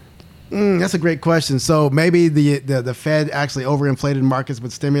norm? That's a great question. So maybe the Fed actually overinflated markets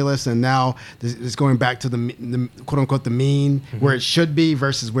with stimulus, and now it's going back to the quote unquote the mean, mm-hmm. where it should be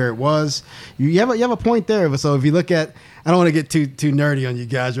versus where it was. You have a point there. So if you look at, I don't want to get too nerdy on you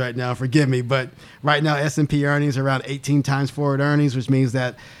guys right now, forgive me, but right now S&P earnings are around 18 times forward earnings, which means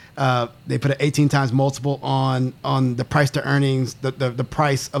that they put an 18 times multiple on the price to earnings, the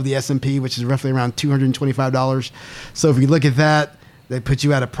price of the S&P, which is roughly around $225. So if you look at that, they put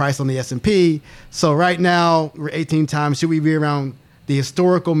you at a price on the S&P. So right now, we're 18 times. Should we be around the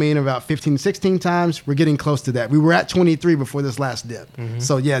historical mean of about 15, 16 times? We're getting close to that. We were at 23 before this last dip. Mm-hmm.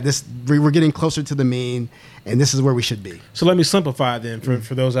 So yeah, we're getting closer to the mean, and this is where we should be. So let me simplify then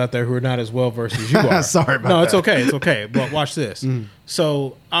for those out there who are not as well versed as you are. Sorry about that. No, it's okay. It's okay. But watch this. Mm.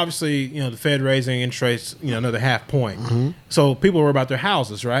 So obviously, the Fed raising interest rates, another half point. Mm-hmm. So people were about their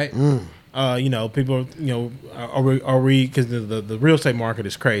houses, right? Mm. People, are we, because the real estate market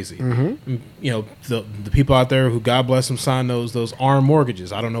is crazy. Mm-hmm. The people out there who, God bless them, sign those ARM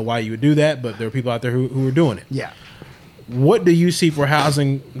mortgages. I don't know why you would do that, but there are people out there who are doing it. Yeah. What do you see what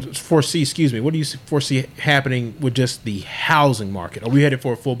do you foresee happening with just the housing market? Are we headed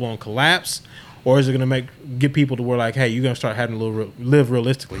for a full-blown collapse, or is it going to get people to where like, hey, you're going to start having to live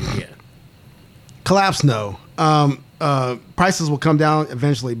realistically again? Collapse, no. Prices will come down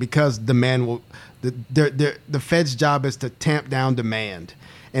eventually because demand will. The Fed's job is to tamp down demand,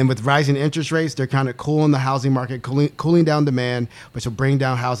 and with rising interest rates, they're kind of cooling the housing market, cooling down demand, which will bring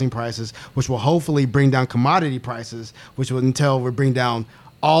down housing prices, which will hopefully bring down commodity prices, which will will bring down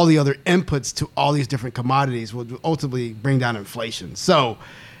all the other inputs to all these different commodities, will ultimately bring down inflation. So,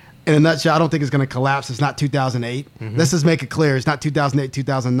 in a nutshell, I don't think it's going to collapse. It's not 2008. Let's just make it clear. It's not 2008,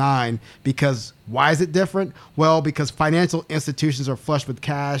 2009. Because why is it different? Well, because financial institutions are flush with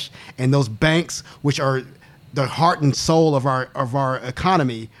cash, and those banks, which are the heart and soul of our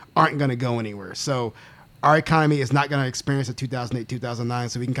economy, aren't going to go anywhere. So our economy is not going to experience a 2008, 2009,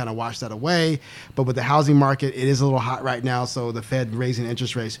 so we can kind of wash that away. But with the housing market, it is a little hot right now, so the Fed raising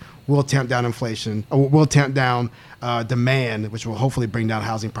interest rates will tamp down inflation, or will tamp down demand, which will hopefully bring down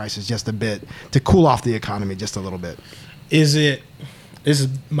housing prices just a bit to cool off the economy just a little bit. This is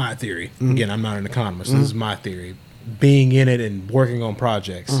my theory. Again, I'm not an economist. This is my theory. Being in it and working on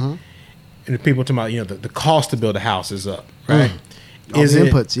projects. And the people talking about, the cost to build a house is up, right? All the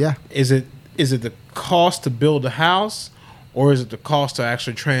inputs, yeah. Is it the cost to build a house, or is it the cost to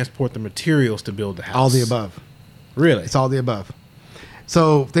actually transport the materials to build the house? All the above. Really? It's all the above.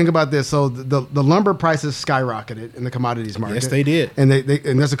 So think about this. So the lumber prices skyrocketed in the commodities market. Yes, they did. And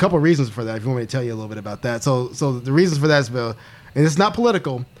and there's a couple of reasons for that. If you want me to tell you a little bit about that. So the reasons for that is, and it's not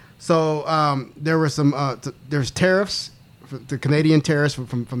political. So there were there's tariffs, the Canadian tariffs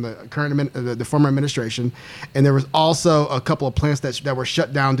from the current the former administration, and there was also a couple of plants that were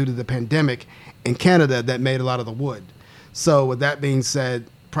shut down due to the pandemic in Canada that made a lot of the wood. So with that being said,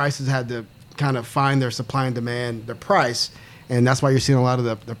 prices had to kind of find their supply and demand, their price, and that's why you're seeing a lot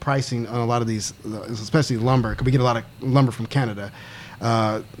of the pricing on a lot of these, especially lumber, because we get a lot of lumber from Canada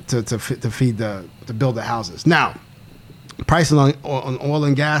to build the houses. Now, prices on oil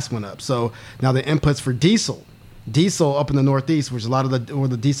and gas went up, so now the inputs for diesel up in the Northeast, which is a lot of where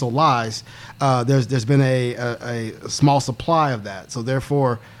the diesel lies, there's been a small supply of that. So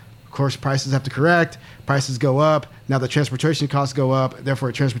therefore, of course, prices have to correct. Prices go up. Now the transportation costs go up.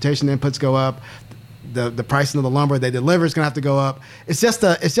 Therefore, transportation inputs go up. The pricing of the lumber they deliver is going to have to go up. It's just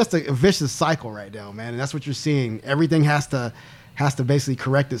a vicious cycle right now, man. And that's what you're seeing. Everything has to basically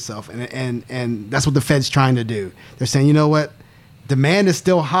correct itself, and that's what the Fed's trying to do. They're saying, you know what, demand is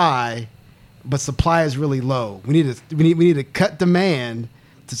still high, but supply is really low. We need to cut demand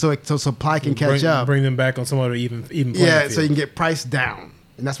so supply can catch up. Bring them back on some other even playing field. So you can get price down,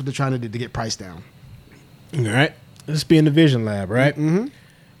 and that's what they're trying to do, to get price down. All right, let's be in the vision lab, right? Mm-hmm.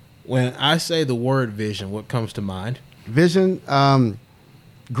 When I say the word vision, what comes to mind? Vision,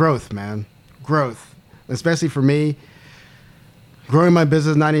 growth, man, growth. Especially for me, growing my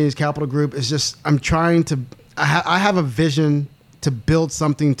business, 90 Years Capital Group, is just I'm trying to. I have a vision to build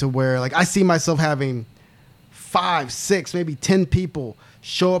something to where, like, I see myself having 5, 6, maybe 10 people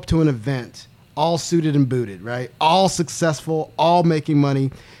show up to an event, all suited and booted, right? All successful, all making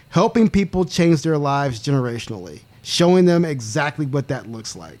money, helping people change their lives generationally, showing them exactly what that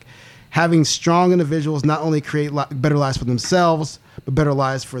looks like. Having strong individuals not only create better lives for themselves, but better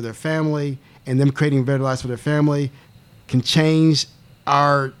lives for their family, and them creating better lives for their family can change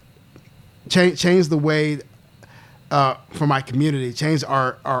the way for my community, change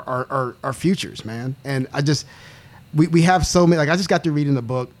our futures, man. And we have so many. Like, I just got through reading the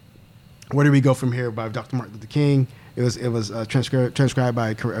book "Where Do We Go From Here" by Dr. Martin Luther King. It was transcribed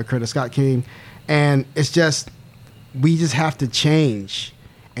by Coretta Scott King, and it's just we just have to change,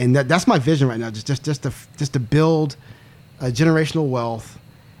 and that's my vision right now. Just to build generational wealth,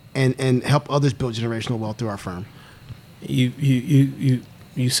 and help others build generational wealth through our firm. You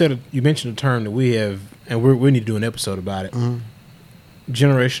mentioned a term that we have, and we need to do an episode about it. Mm-hmm.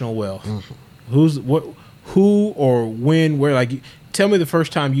 Generational wealth. Mm-hmm. Who or when, where? Like, tell me the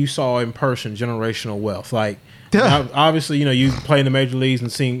first time you saw in person generational wealth. Like, obviously, you play in the major leagues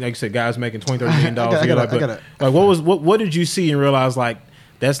and seeing, like you said, guys making $20-30 million. What did you see and realize, like,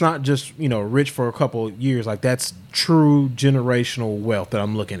 that's not just rich for a couple of years? Like, that's true generational wealth that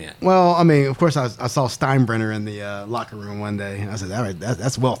I'm looking at. Well, I mean, of course, I saw Steinbrenner in the locker room one day. And I said,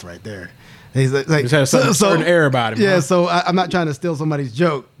 that's wealth right there. He's like, just had a certain air about him. Yeah, huh? So I'm not trying to steal somebody's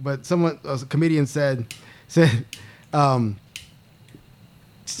joke, but a comedian said, it's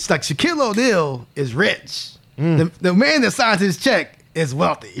like Shaquille O'Neal is rich. The man that signs his check is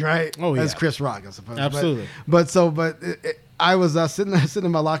wealthy, right? Oh, yeah. That's Chris Rock, I suppose. Absolutely. I was sitting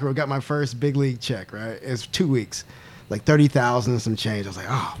in my locker room, got my first big league check, right? It's 2 weeks, like 30,000 and some change. I was like,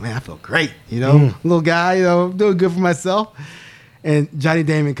 oh man, I feel great, little guy, doing good for myself. And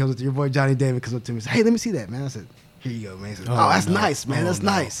your boy Johnny Damon comes up to me and says, hey, let me see that, man. I said, here you go, man. He said, that's nice, man. That's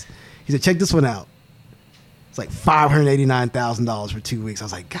nice. He said, check this one out. It's like $589,000 for 2 weeks. I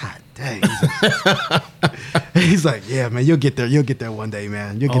was like, God dang. He's like, yeah, man, you'll get there. You'll get there one day,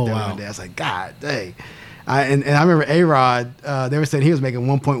 man. You'll get there one day. I was like, God dang. And I remember A-Rod, they were saying he was making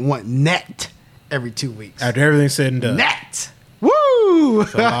 1.1 net every 2 weeks. After everything's said and done. Net. Woo! Woo!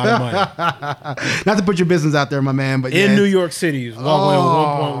 It's a lot of money. Not to put your business out there, my man, but In New York City, it's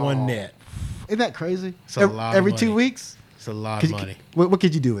 1.1 net. Isn't that crazy? It's a lot of every money. 2 weeks. It's a lot of money. What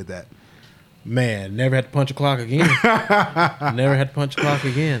could you do with that? Man, never had to punch a clock again. Never had to punch a clock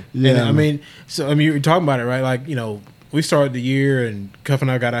again. Yeah, And, I man. mean, you're talking about it, right? Like, we started the year and Cuff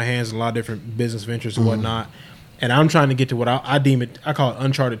and I got our hands in a lot of different business ventures and whatnot. And I'm trying to get to what I deem it, I call it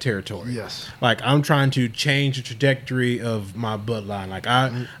uncharted territory. Yes. Like, I'm trying to change the trajectory of my bloodline. Like,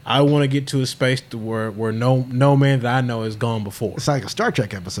 I want to get to a space to where no man that I know has gone before. It's like a Star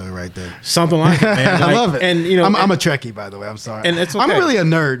Trek episode right there. Something like it, man. I Like, love it. And, I'm a Trekkie, by the way. I'm sorry. And it's okay. I'm really a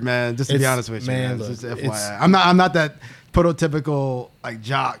nerd, man. Just to be It's- honest with you, man, man. look, Just it's- FYI. I'm not that prototypical like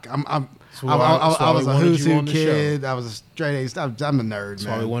jock. I why- that's why I we was a wanted who's you who on the kid. I was a straight A. I'm a nerd, That's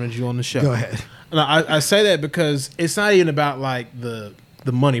why we man. wanted you on the show. Go ahead. No, I say that because it's not even about like the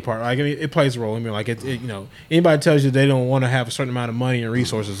money part. Like, I mean, it plays a role. I mean, like anybody tells you they don't want to have a certain amount of money and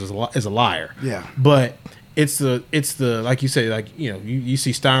resources is a liar. Yeah. But it's the like you say, like, you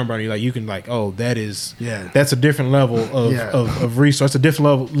see Steinbrenner, you're like, you can like, oh, that's a different level of resource, a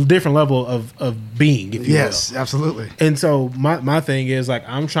different level of being, if you Yes, will. absolutely. And so my thing is, like,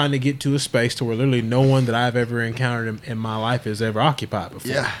 I'm trying to get to a space to where literally no one that I've ever encountered in my life has ever occupied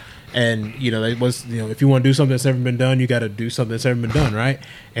before. Yeah. And it was, if you want to do something that's never been done, you got to do something that's never been done, right?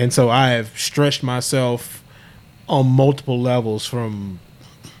 And so I have stretched myself on multiple levels, from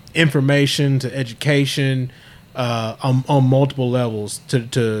information to education, on multiple levels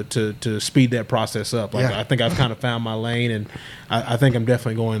to speed that process up. Like, Yeah. I think I've kind of found my lane, and I think I'm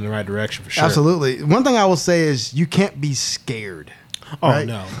definitely going in the right direction for sure. Absolutely. One thing I will say is you can't be scared. Oh, right?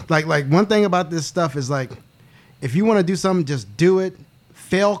 no. Like one thing about this stuff is, like, if you want to do something, just do it.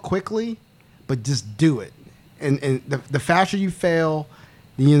 Fail quickly, but just do it. And the faster you fail,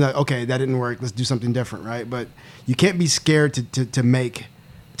 then okay, that didn't work. Let's do something different, right? But you can't be scared to make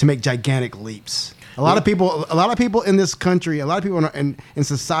gigantic leaps. A lot of people in this country, a lot of people in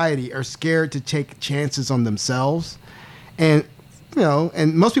society are scared to take chances on themselves, and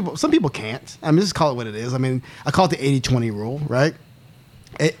and some people can't. I mean, just call it what it is. I mean, I call it the 80-20 rule, right?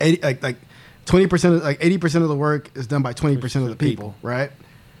 20% of 80% of the work is done by 20% of the people, right?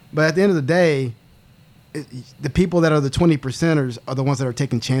 But at the end of the day, the people that are the 20%ers are the ones that are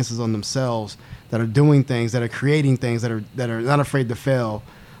taking chances on themselves, that are doing things, that are creating things, that are not afraid to fail.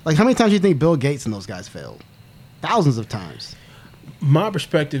 Like, how many times do you think Bill Gates and those guys failed? Thousands of times. My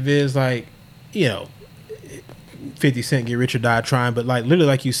perspective is, like, 50 Cent, get rich or die trying, but like, literally,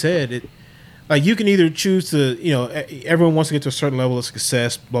 like you said, like, you can either choose to, everyone wants to get to a certain level of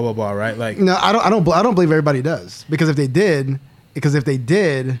success, blah blah blah, right? Like, No, I don't believe everybody does, because if they did,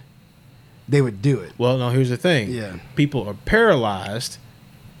 they would do it. well, no, here's the thing. Yeah. People are paralyzed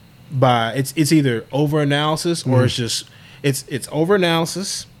by it's either over analysis or it's over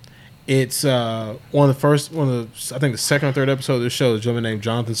analysis. It's one of the I think the second or third episode of the show is a gentleman named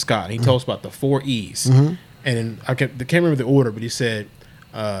Jonathan Scott, and he told us about the 4 E's. And I can't remember the order, but he said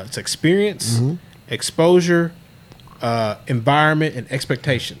it's experience, exposure, environment, and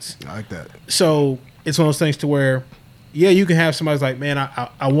expectations. I like that. So it's one of those things to where, yeah, you can have somebody's like, man,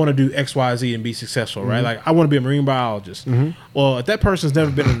 I want to do X, Y, Z and be successful, right? Like, I want to be a marine biologist. Well, if that person's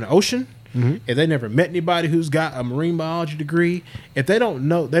never been in the ocean, if they never met anybody who's got a marine biology degree, if they don't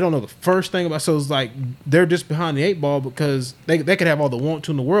know the first thing about, so it's like they're just behind the 8 ball, because they could have all the want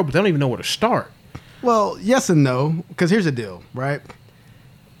to in the world, but they don't even know where to start. Well, yes and no, because here's the deal, right?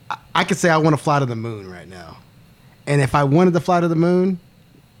 I could say I want to fly to the moon right now. And if I wanted to fly to the moon,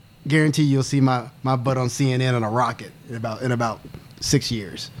 guarantee you'll see my butt on CNN on a rocket in about 6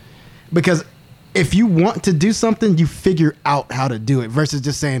 years. Because if you want to do something, you figure out how to do it, versus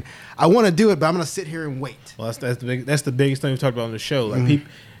just saying, I want to do it, but I'm going to sit here and wait. Well, that's the biggest thing we talked about on the show. Like,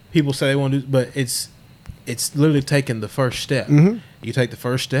 people say they want to do, but it's literally taking the first step. You take the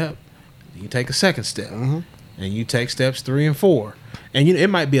first step, you take a second step, and you take steps 3 and 4. And it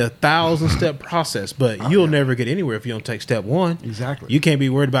might be 1,000-step process, but you'll never get anywhere if you don't take step 1. Exactly. You can't be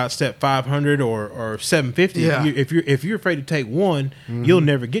worried about step 500 or 750. Yeah. If you're afraid to take 1, you'll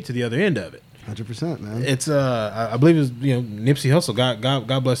never get to the other end of it. 100%, man. It's I believe it was Nipsey Hussle,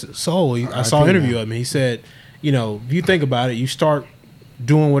 God bless his soul. I saw an interview of him. He said, if you think about it, you start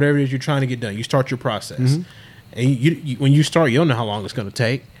doing whatever it is you're trying to get done. You start your process, and you when you start, you don't know how long it's going to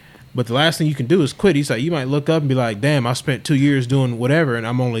take. But the last thing you can do is quit. He's like, you might look up and be like, damn, I spent 2 years doing whatever, and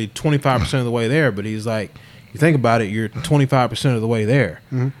I'm only 25% of the way there. But he's like, you think about it, you're 25% of the way there.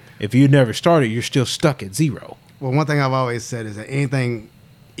 If you never started, you're still stuck at 0. Well, one thing I've always said is that anything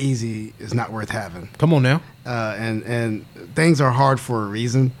easy is not worth having. Come on now. And things are hard for a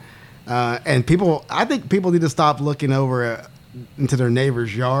reason. And I think people need to stop looking over into their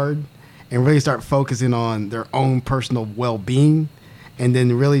neighbor's yard and really start focusing on their own personal well-being, and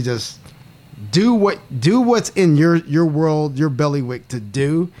then really just do what's in your world, your bailiwick to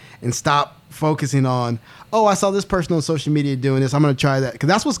do, and stop focusing on, oh, I saw this person on social media doing this, I'm going to try that, because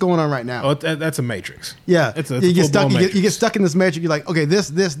that's what's going on right now. Oh, that's a matrix. Yeah, it's you get stuck. You get stuck in this matrix. You're like, okay,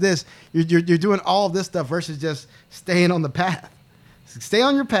 this. You're doing all of this stuff versus just staying on the path. Stay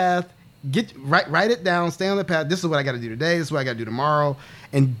on your path. Write it down. Stay on the path. This is what I got to do today. This is what I got to do tomorrow,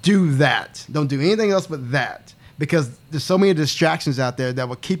 and do that. Don't do anything else but that, because there's so many distractions out there that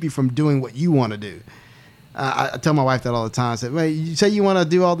will keep you from doing what you want to do. I tell my wife that all the time. I said, well, you say you want to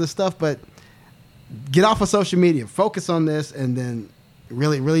do all this stuff, but get off of social media. Focus on this, and then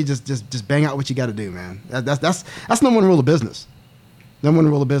really just bang out what you got to do, man. That's number one rule of business. Number one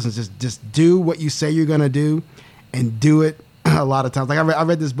rule of business: just do what you say you're gonna do, and do it a lot of times. Like I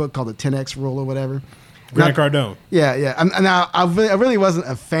read this book called the 10X Rule or whatever. Grant Cardone. Yeah. And I really wasn't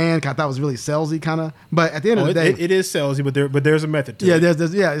a fan. 'Cause I thought it was really salesy kind of. But at the end of the day, it is salesy, but there's a method to it.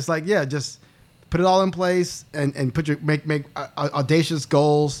 It's like just put it all in place and put your make audacious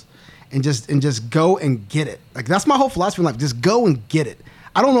goals. And just go and get it. Like that's my whole philosophy in life. Just go and get it.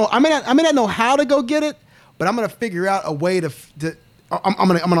 I don't know. I may not know how to go get it, but I'm gonna figure out a way to. I'm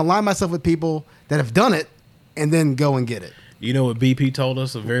gonna align myself with people that have done it, and then go and get it. You know what BP told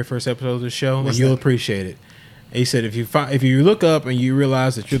us the very first episode of the show, What's and you'll that? appreciate it. He said if you look up and you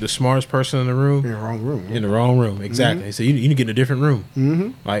realize that you're the smartest person in the room, In the wrong room. in the wrong room, exactly. Mm-hmm. He said you need to get in a different room.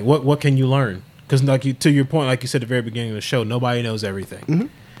 Mm-hmm. Like what can you learn? Because to your point, like you said at the very beginning of the show, nobody knows everything. Mm-hmm.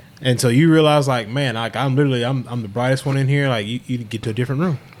 And so you realize, like, man, like I'm the brightest one in here. Like you get to a different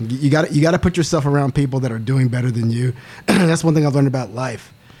room. You got to put yourself around people that are doing better than you. That's one thing I've learned about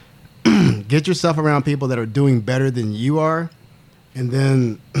life. Get yourself around people that are doing better than you are, and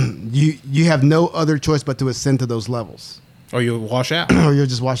then you have no other choice but to ascend to those levels, Or you'll wash out. or you'll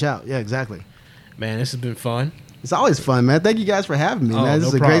just wash out. Yeah, exactly. Man, this has been fun. It's always fun, man. Thank you guys for having me, man. This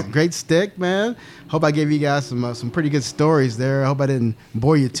is a problem. great stick, man. Hope I gave you guys some pretty good stories there. I hope I didn't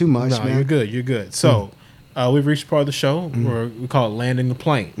bore you too much, No, man. you're good. So we've reached part of the show where we call it landing the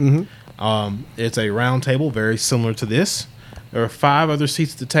plane. Mm-hmm. It's a round table, very similar to this. There are 5 other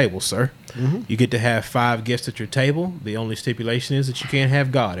seats at the table, sir. Mm-hmm. You get to have 5 guests at your table. The only stipulation is that you can't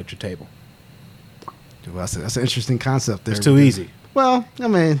have God at your table. Well, that's an interesting concept there. It's too easy. Well, I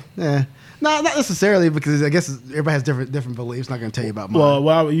mean, yeah. No, not necessarily, because I guess everybody has different beliefs. I'm not going to tell you about mine.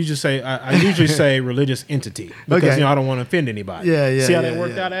 Well, you just say I usually say religious entity because Okay. I don't want to offend anybody. Yeah. See how that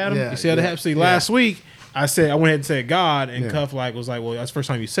worked out, Adam? Yeah, you see how that happened? See, last week I went ahead and said God, and Yeah. Cuff was like, well, that's the first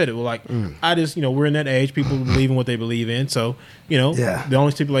time you said it. Well, like I just we're in that age. People believe in what they believe in. So Yeah. the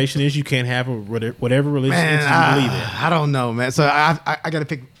only stipulation is you can't have whatever religious entity you believe in. I don't know, man. So I got to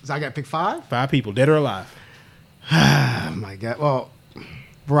pick. So I got to pick 5. 5 people, dead or alive. Oh my God. Well,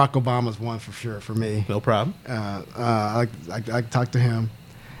 Barack Obama's one for sure for me. No problem. I talk to him,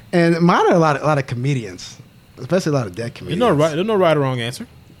 and mine are a lot of comedians, especially a lot of dead comedians. There's no right or wrong answer.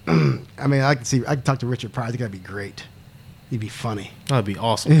 I mean, I can talk to Richard Pryor. I think that'd be great. He'd be funny. That'd be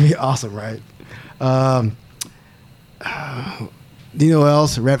awesome. It'd be awesome, right? Do you know who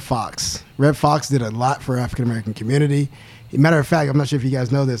else? Red Fox. Red Fox did a lot for African American community. Matter of fact, I'm not sure if you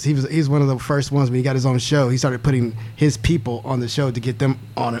guys know this. He's one of the first ones when he got his own show. He started putting his people on the show to get them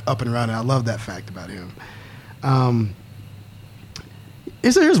on and up and running. I love that fact about him.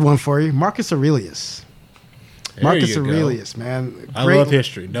 Here's one for you. Marcus Aurelius. There Marcus you go. Aurelius, man. I love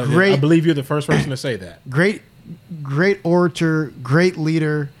history. No, I believe you're the first person to say that. Great orator, great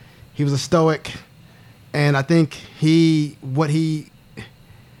leader. He was a Stoic, and I think what he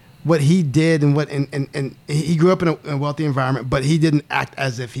did and he grew up in a wealthy environment, but he didn't act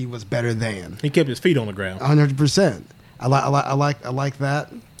as if he was better than. He kept his feet on the ground. 100%. I like that.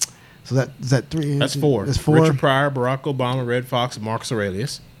 So is that 3? That's 4. That's 4. Richard Pryor, Barack Obama, Red Fox, and Marcus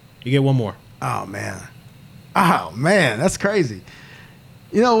Aurelius. You get one more. Oh man, that's crazy.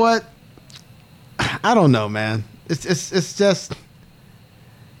 You know what? I don't know, man. It's just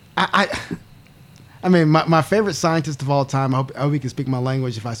I mean, my favorite scientist of all time. I hope he can speak my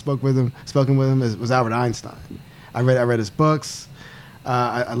language. If I spoken with him, was Albert Einstein. I read his books.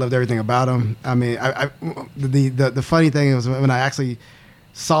 I loved everything about him. I mean, the funny thing was when I actually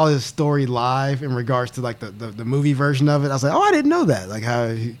saw his story live in regards to like the movie version of it. I was like, oh, I didn't know that. Like how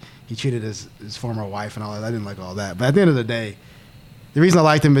he treated his former wife and all that. I didn't like all that. But at the end of the day, the reason I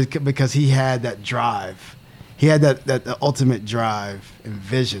liked him is because he had that drive. He had that ultimate drive and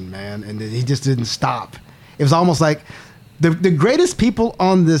vision, man, and he just didn't stop. It was almost like the greatest people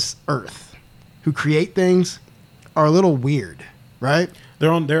on this earth who create things are a little weird, right?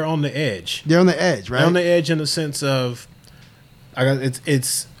 They're on the edge. They're on the edge, right? They're on the edge in the sense of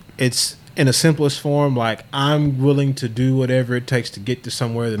It's in the simplest form. Like, I'm willing to do whatever it takes to get to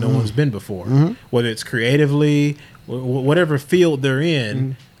somewhere that no one's been before, whether it's creatively, whatever field they're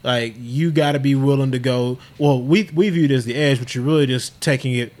in. Like, you got to be willing to go. Well, we view it as the edge, but you're really just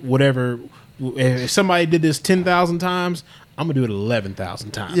taking it whatever. If somebody did this 10,000 times, I'm gonna do it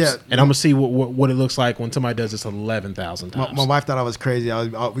 11,000 times. Yeah, and I'm gonna see what it looks like when somebody does this 11,000 times. My wife thought I was crazy.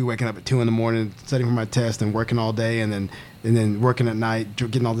 I'll be waking up at 2 a.m, studying for my test and working all day, and then working at night,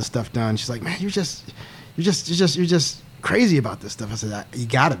 getting all this stuff done. She's like, "Man, you're just crazy about this stuff." I said, "You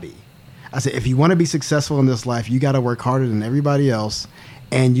gotta be." I said, "If you want to be successful in this life, you got to work harder than everybody else,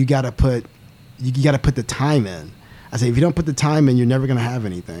 and you got to put the time in." I said, "If you don't put the time in, you're never gonna have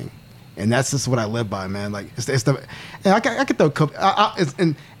anything." And that's just what I live by, man. Like, it's the, and I could throw Kobe,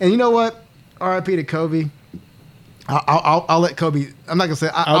 and you know what? R.I.P. to Kobe. I'll let Kobe. I'm not gonna say.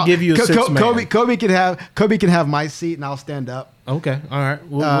 I'll give you a six man. Kobe can have my seat, and I'll stand up. Okay, all right.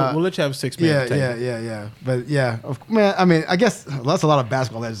 We'll let you have a 6 man. Yeah. But yeah, man. I mean, I guess that's a lot of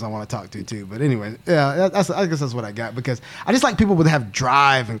basketball legends I want to talk to too. But anyway, yeah, I guess that's what I got, because I just like people that have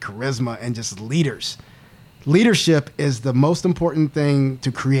drive and charisma and just leaders. Leadership is the most important thing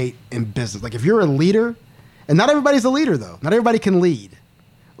to create in business. Like, if you're a leader, and not everybody's a leader though. Not everybody can lead.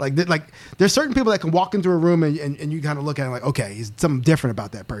 Like there's certain people that can walk into a room and you kind of look at it like, okay, there's something different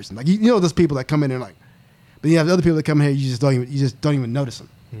about that person. Like, you know those people that come in and like, but you have other people that come in here, you just don't even notice them,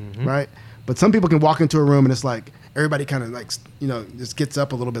 right? But some people can walk into a room and it's like everybody kind of like, you know, just gets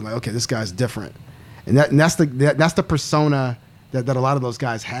up a little bit like, okay, this guy's different, and that's the persona that a lot of those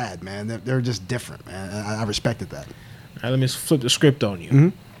guys had, man. They're just different, man. I respected that. All right, let me flip the script on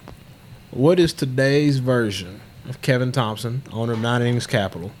you. What is today's version of Kevin Thompson, owner of 9 Innings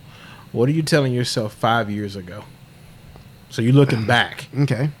Capital? What are you telling yourself 5 years ago? So you're looking back.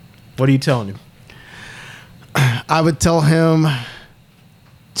 Okay. What are you telling him? I would tell him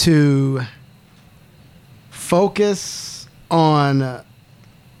to focus on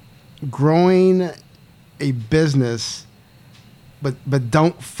growing a business, but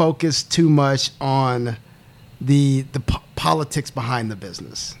don't focus too much on the politics behind the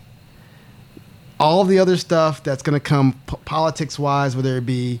business. All the other stuff that's going to come politics-wise, whether it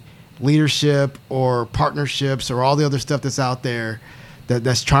be leadership or partnerships or all the other stuff that's out there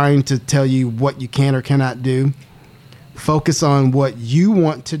that's trying to tell you what you can or cannot do, focus on what you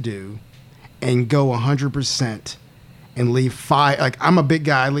want to do and go 100% and leave fire. Like, I'm a big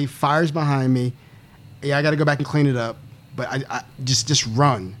guy. I leave fires behind me. Yeah, I got to go back and clean it up. But I just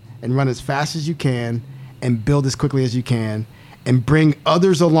run as fast as you can and build as quickly as you can and bring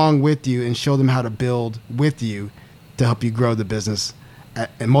others along with you and show them how to build with you to help you grow the business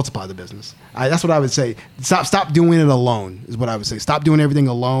and multiply the business. That's what I would say. Stop doing it alone is what I would say. Stop doing everything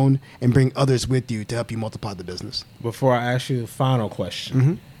alone and bring others with you to help you multiply the business. Before I ask you the final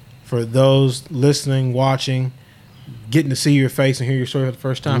question, for those listening, watching, getting to see your face and hear your story for the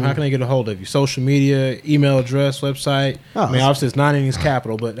first time, how can they get a hold of you? Social media, email address, website? I mean, obviously it's 9 Innings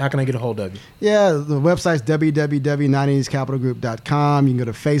Capital, but how can I get a hold of you? Yeah, the website's www.9inningscapitalgroup.com. You can go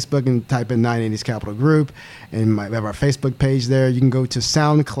to Facebook and type in 9 Innings Capital Group, and we have our Facebook page there. You can go to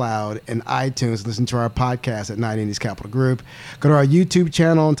SoundCloud and iTunes, listen to our podcast at 9 Innings Capital Group. Go to our YouTube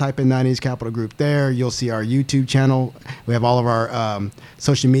channel and type in 9 Innings Capital Group there. You'll see our YouTube channel. We have all of our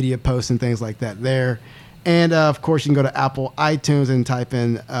social media posts and things like that there. And, of course, you can go to Apple iTunes and type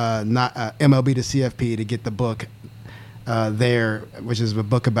in MLB to CFP to get the book there, which is a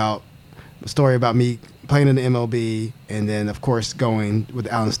book about a story about me playing in the MLB and then, of course, going with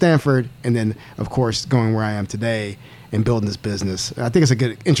Alan Stanford and then, of course, going where I am today and building this business. I think it's a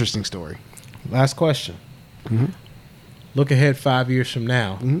good, interesting story. Last question. Look ahead 5 years from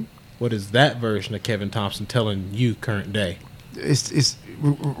now. What is that version of Kevin Thompson telling you current day?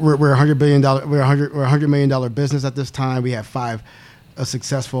 We're $100 billion. We're $100 million business at this time. We have 5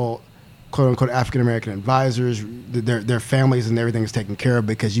 successful, quote unquote, African American advisors. Their families and everything is taken care of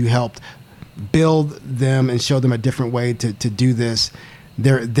because you helped build them and show them a different way to do this.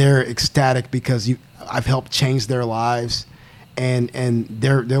 They're ecstatic because I've helped change their lives, and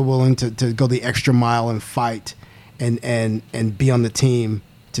they're willing to go the extra mile and fight and be on the team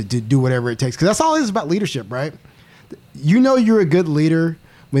to do whatever it takes. Because that's all it is about leadership, right? You know you're a good leader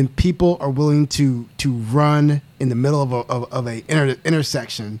when people are willing to run in the middle of a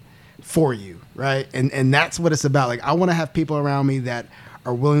intersection for you, right? And that's what it's about. Like, I want to have people around me that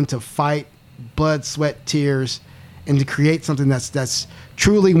are willing to fight, blood, sweat, tears, and to create something that's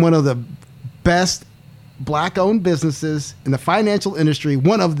truly one of the best black-owned businesses in the financial industry,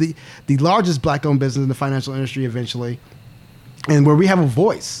 one of the largest black-owned business in the financial industry eventually, and where we have a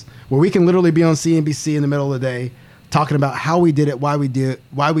voice, where we can literally be on CNBC in the middle of the day talking about how we did it, why we did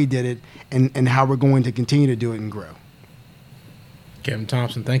it, and how we're going to continue to do it and grow. Kevin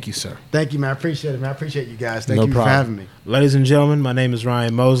Thompson, thank you, sir. Thank you, man. I appreciate it, man. I appreciate you guys. Thank No you problem. for having me. Ladies and gentlemen, my name is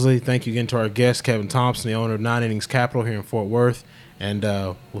Ryan Mosley. Thank you again to our guest, Kevin Thompson, the owner of 9 Innings Capital here in Fort Worth. And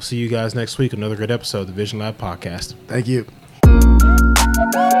we'll see you guys next week on another great episode of the Vision Lab Podcast. Thank you.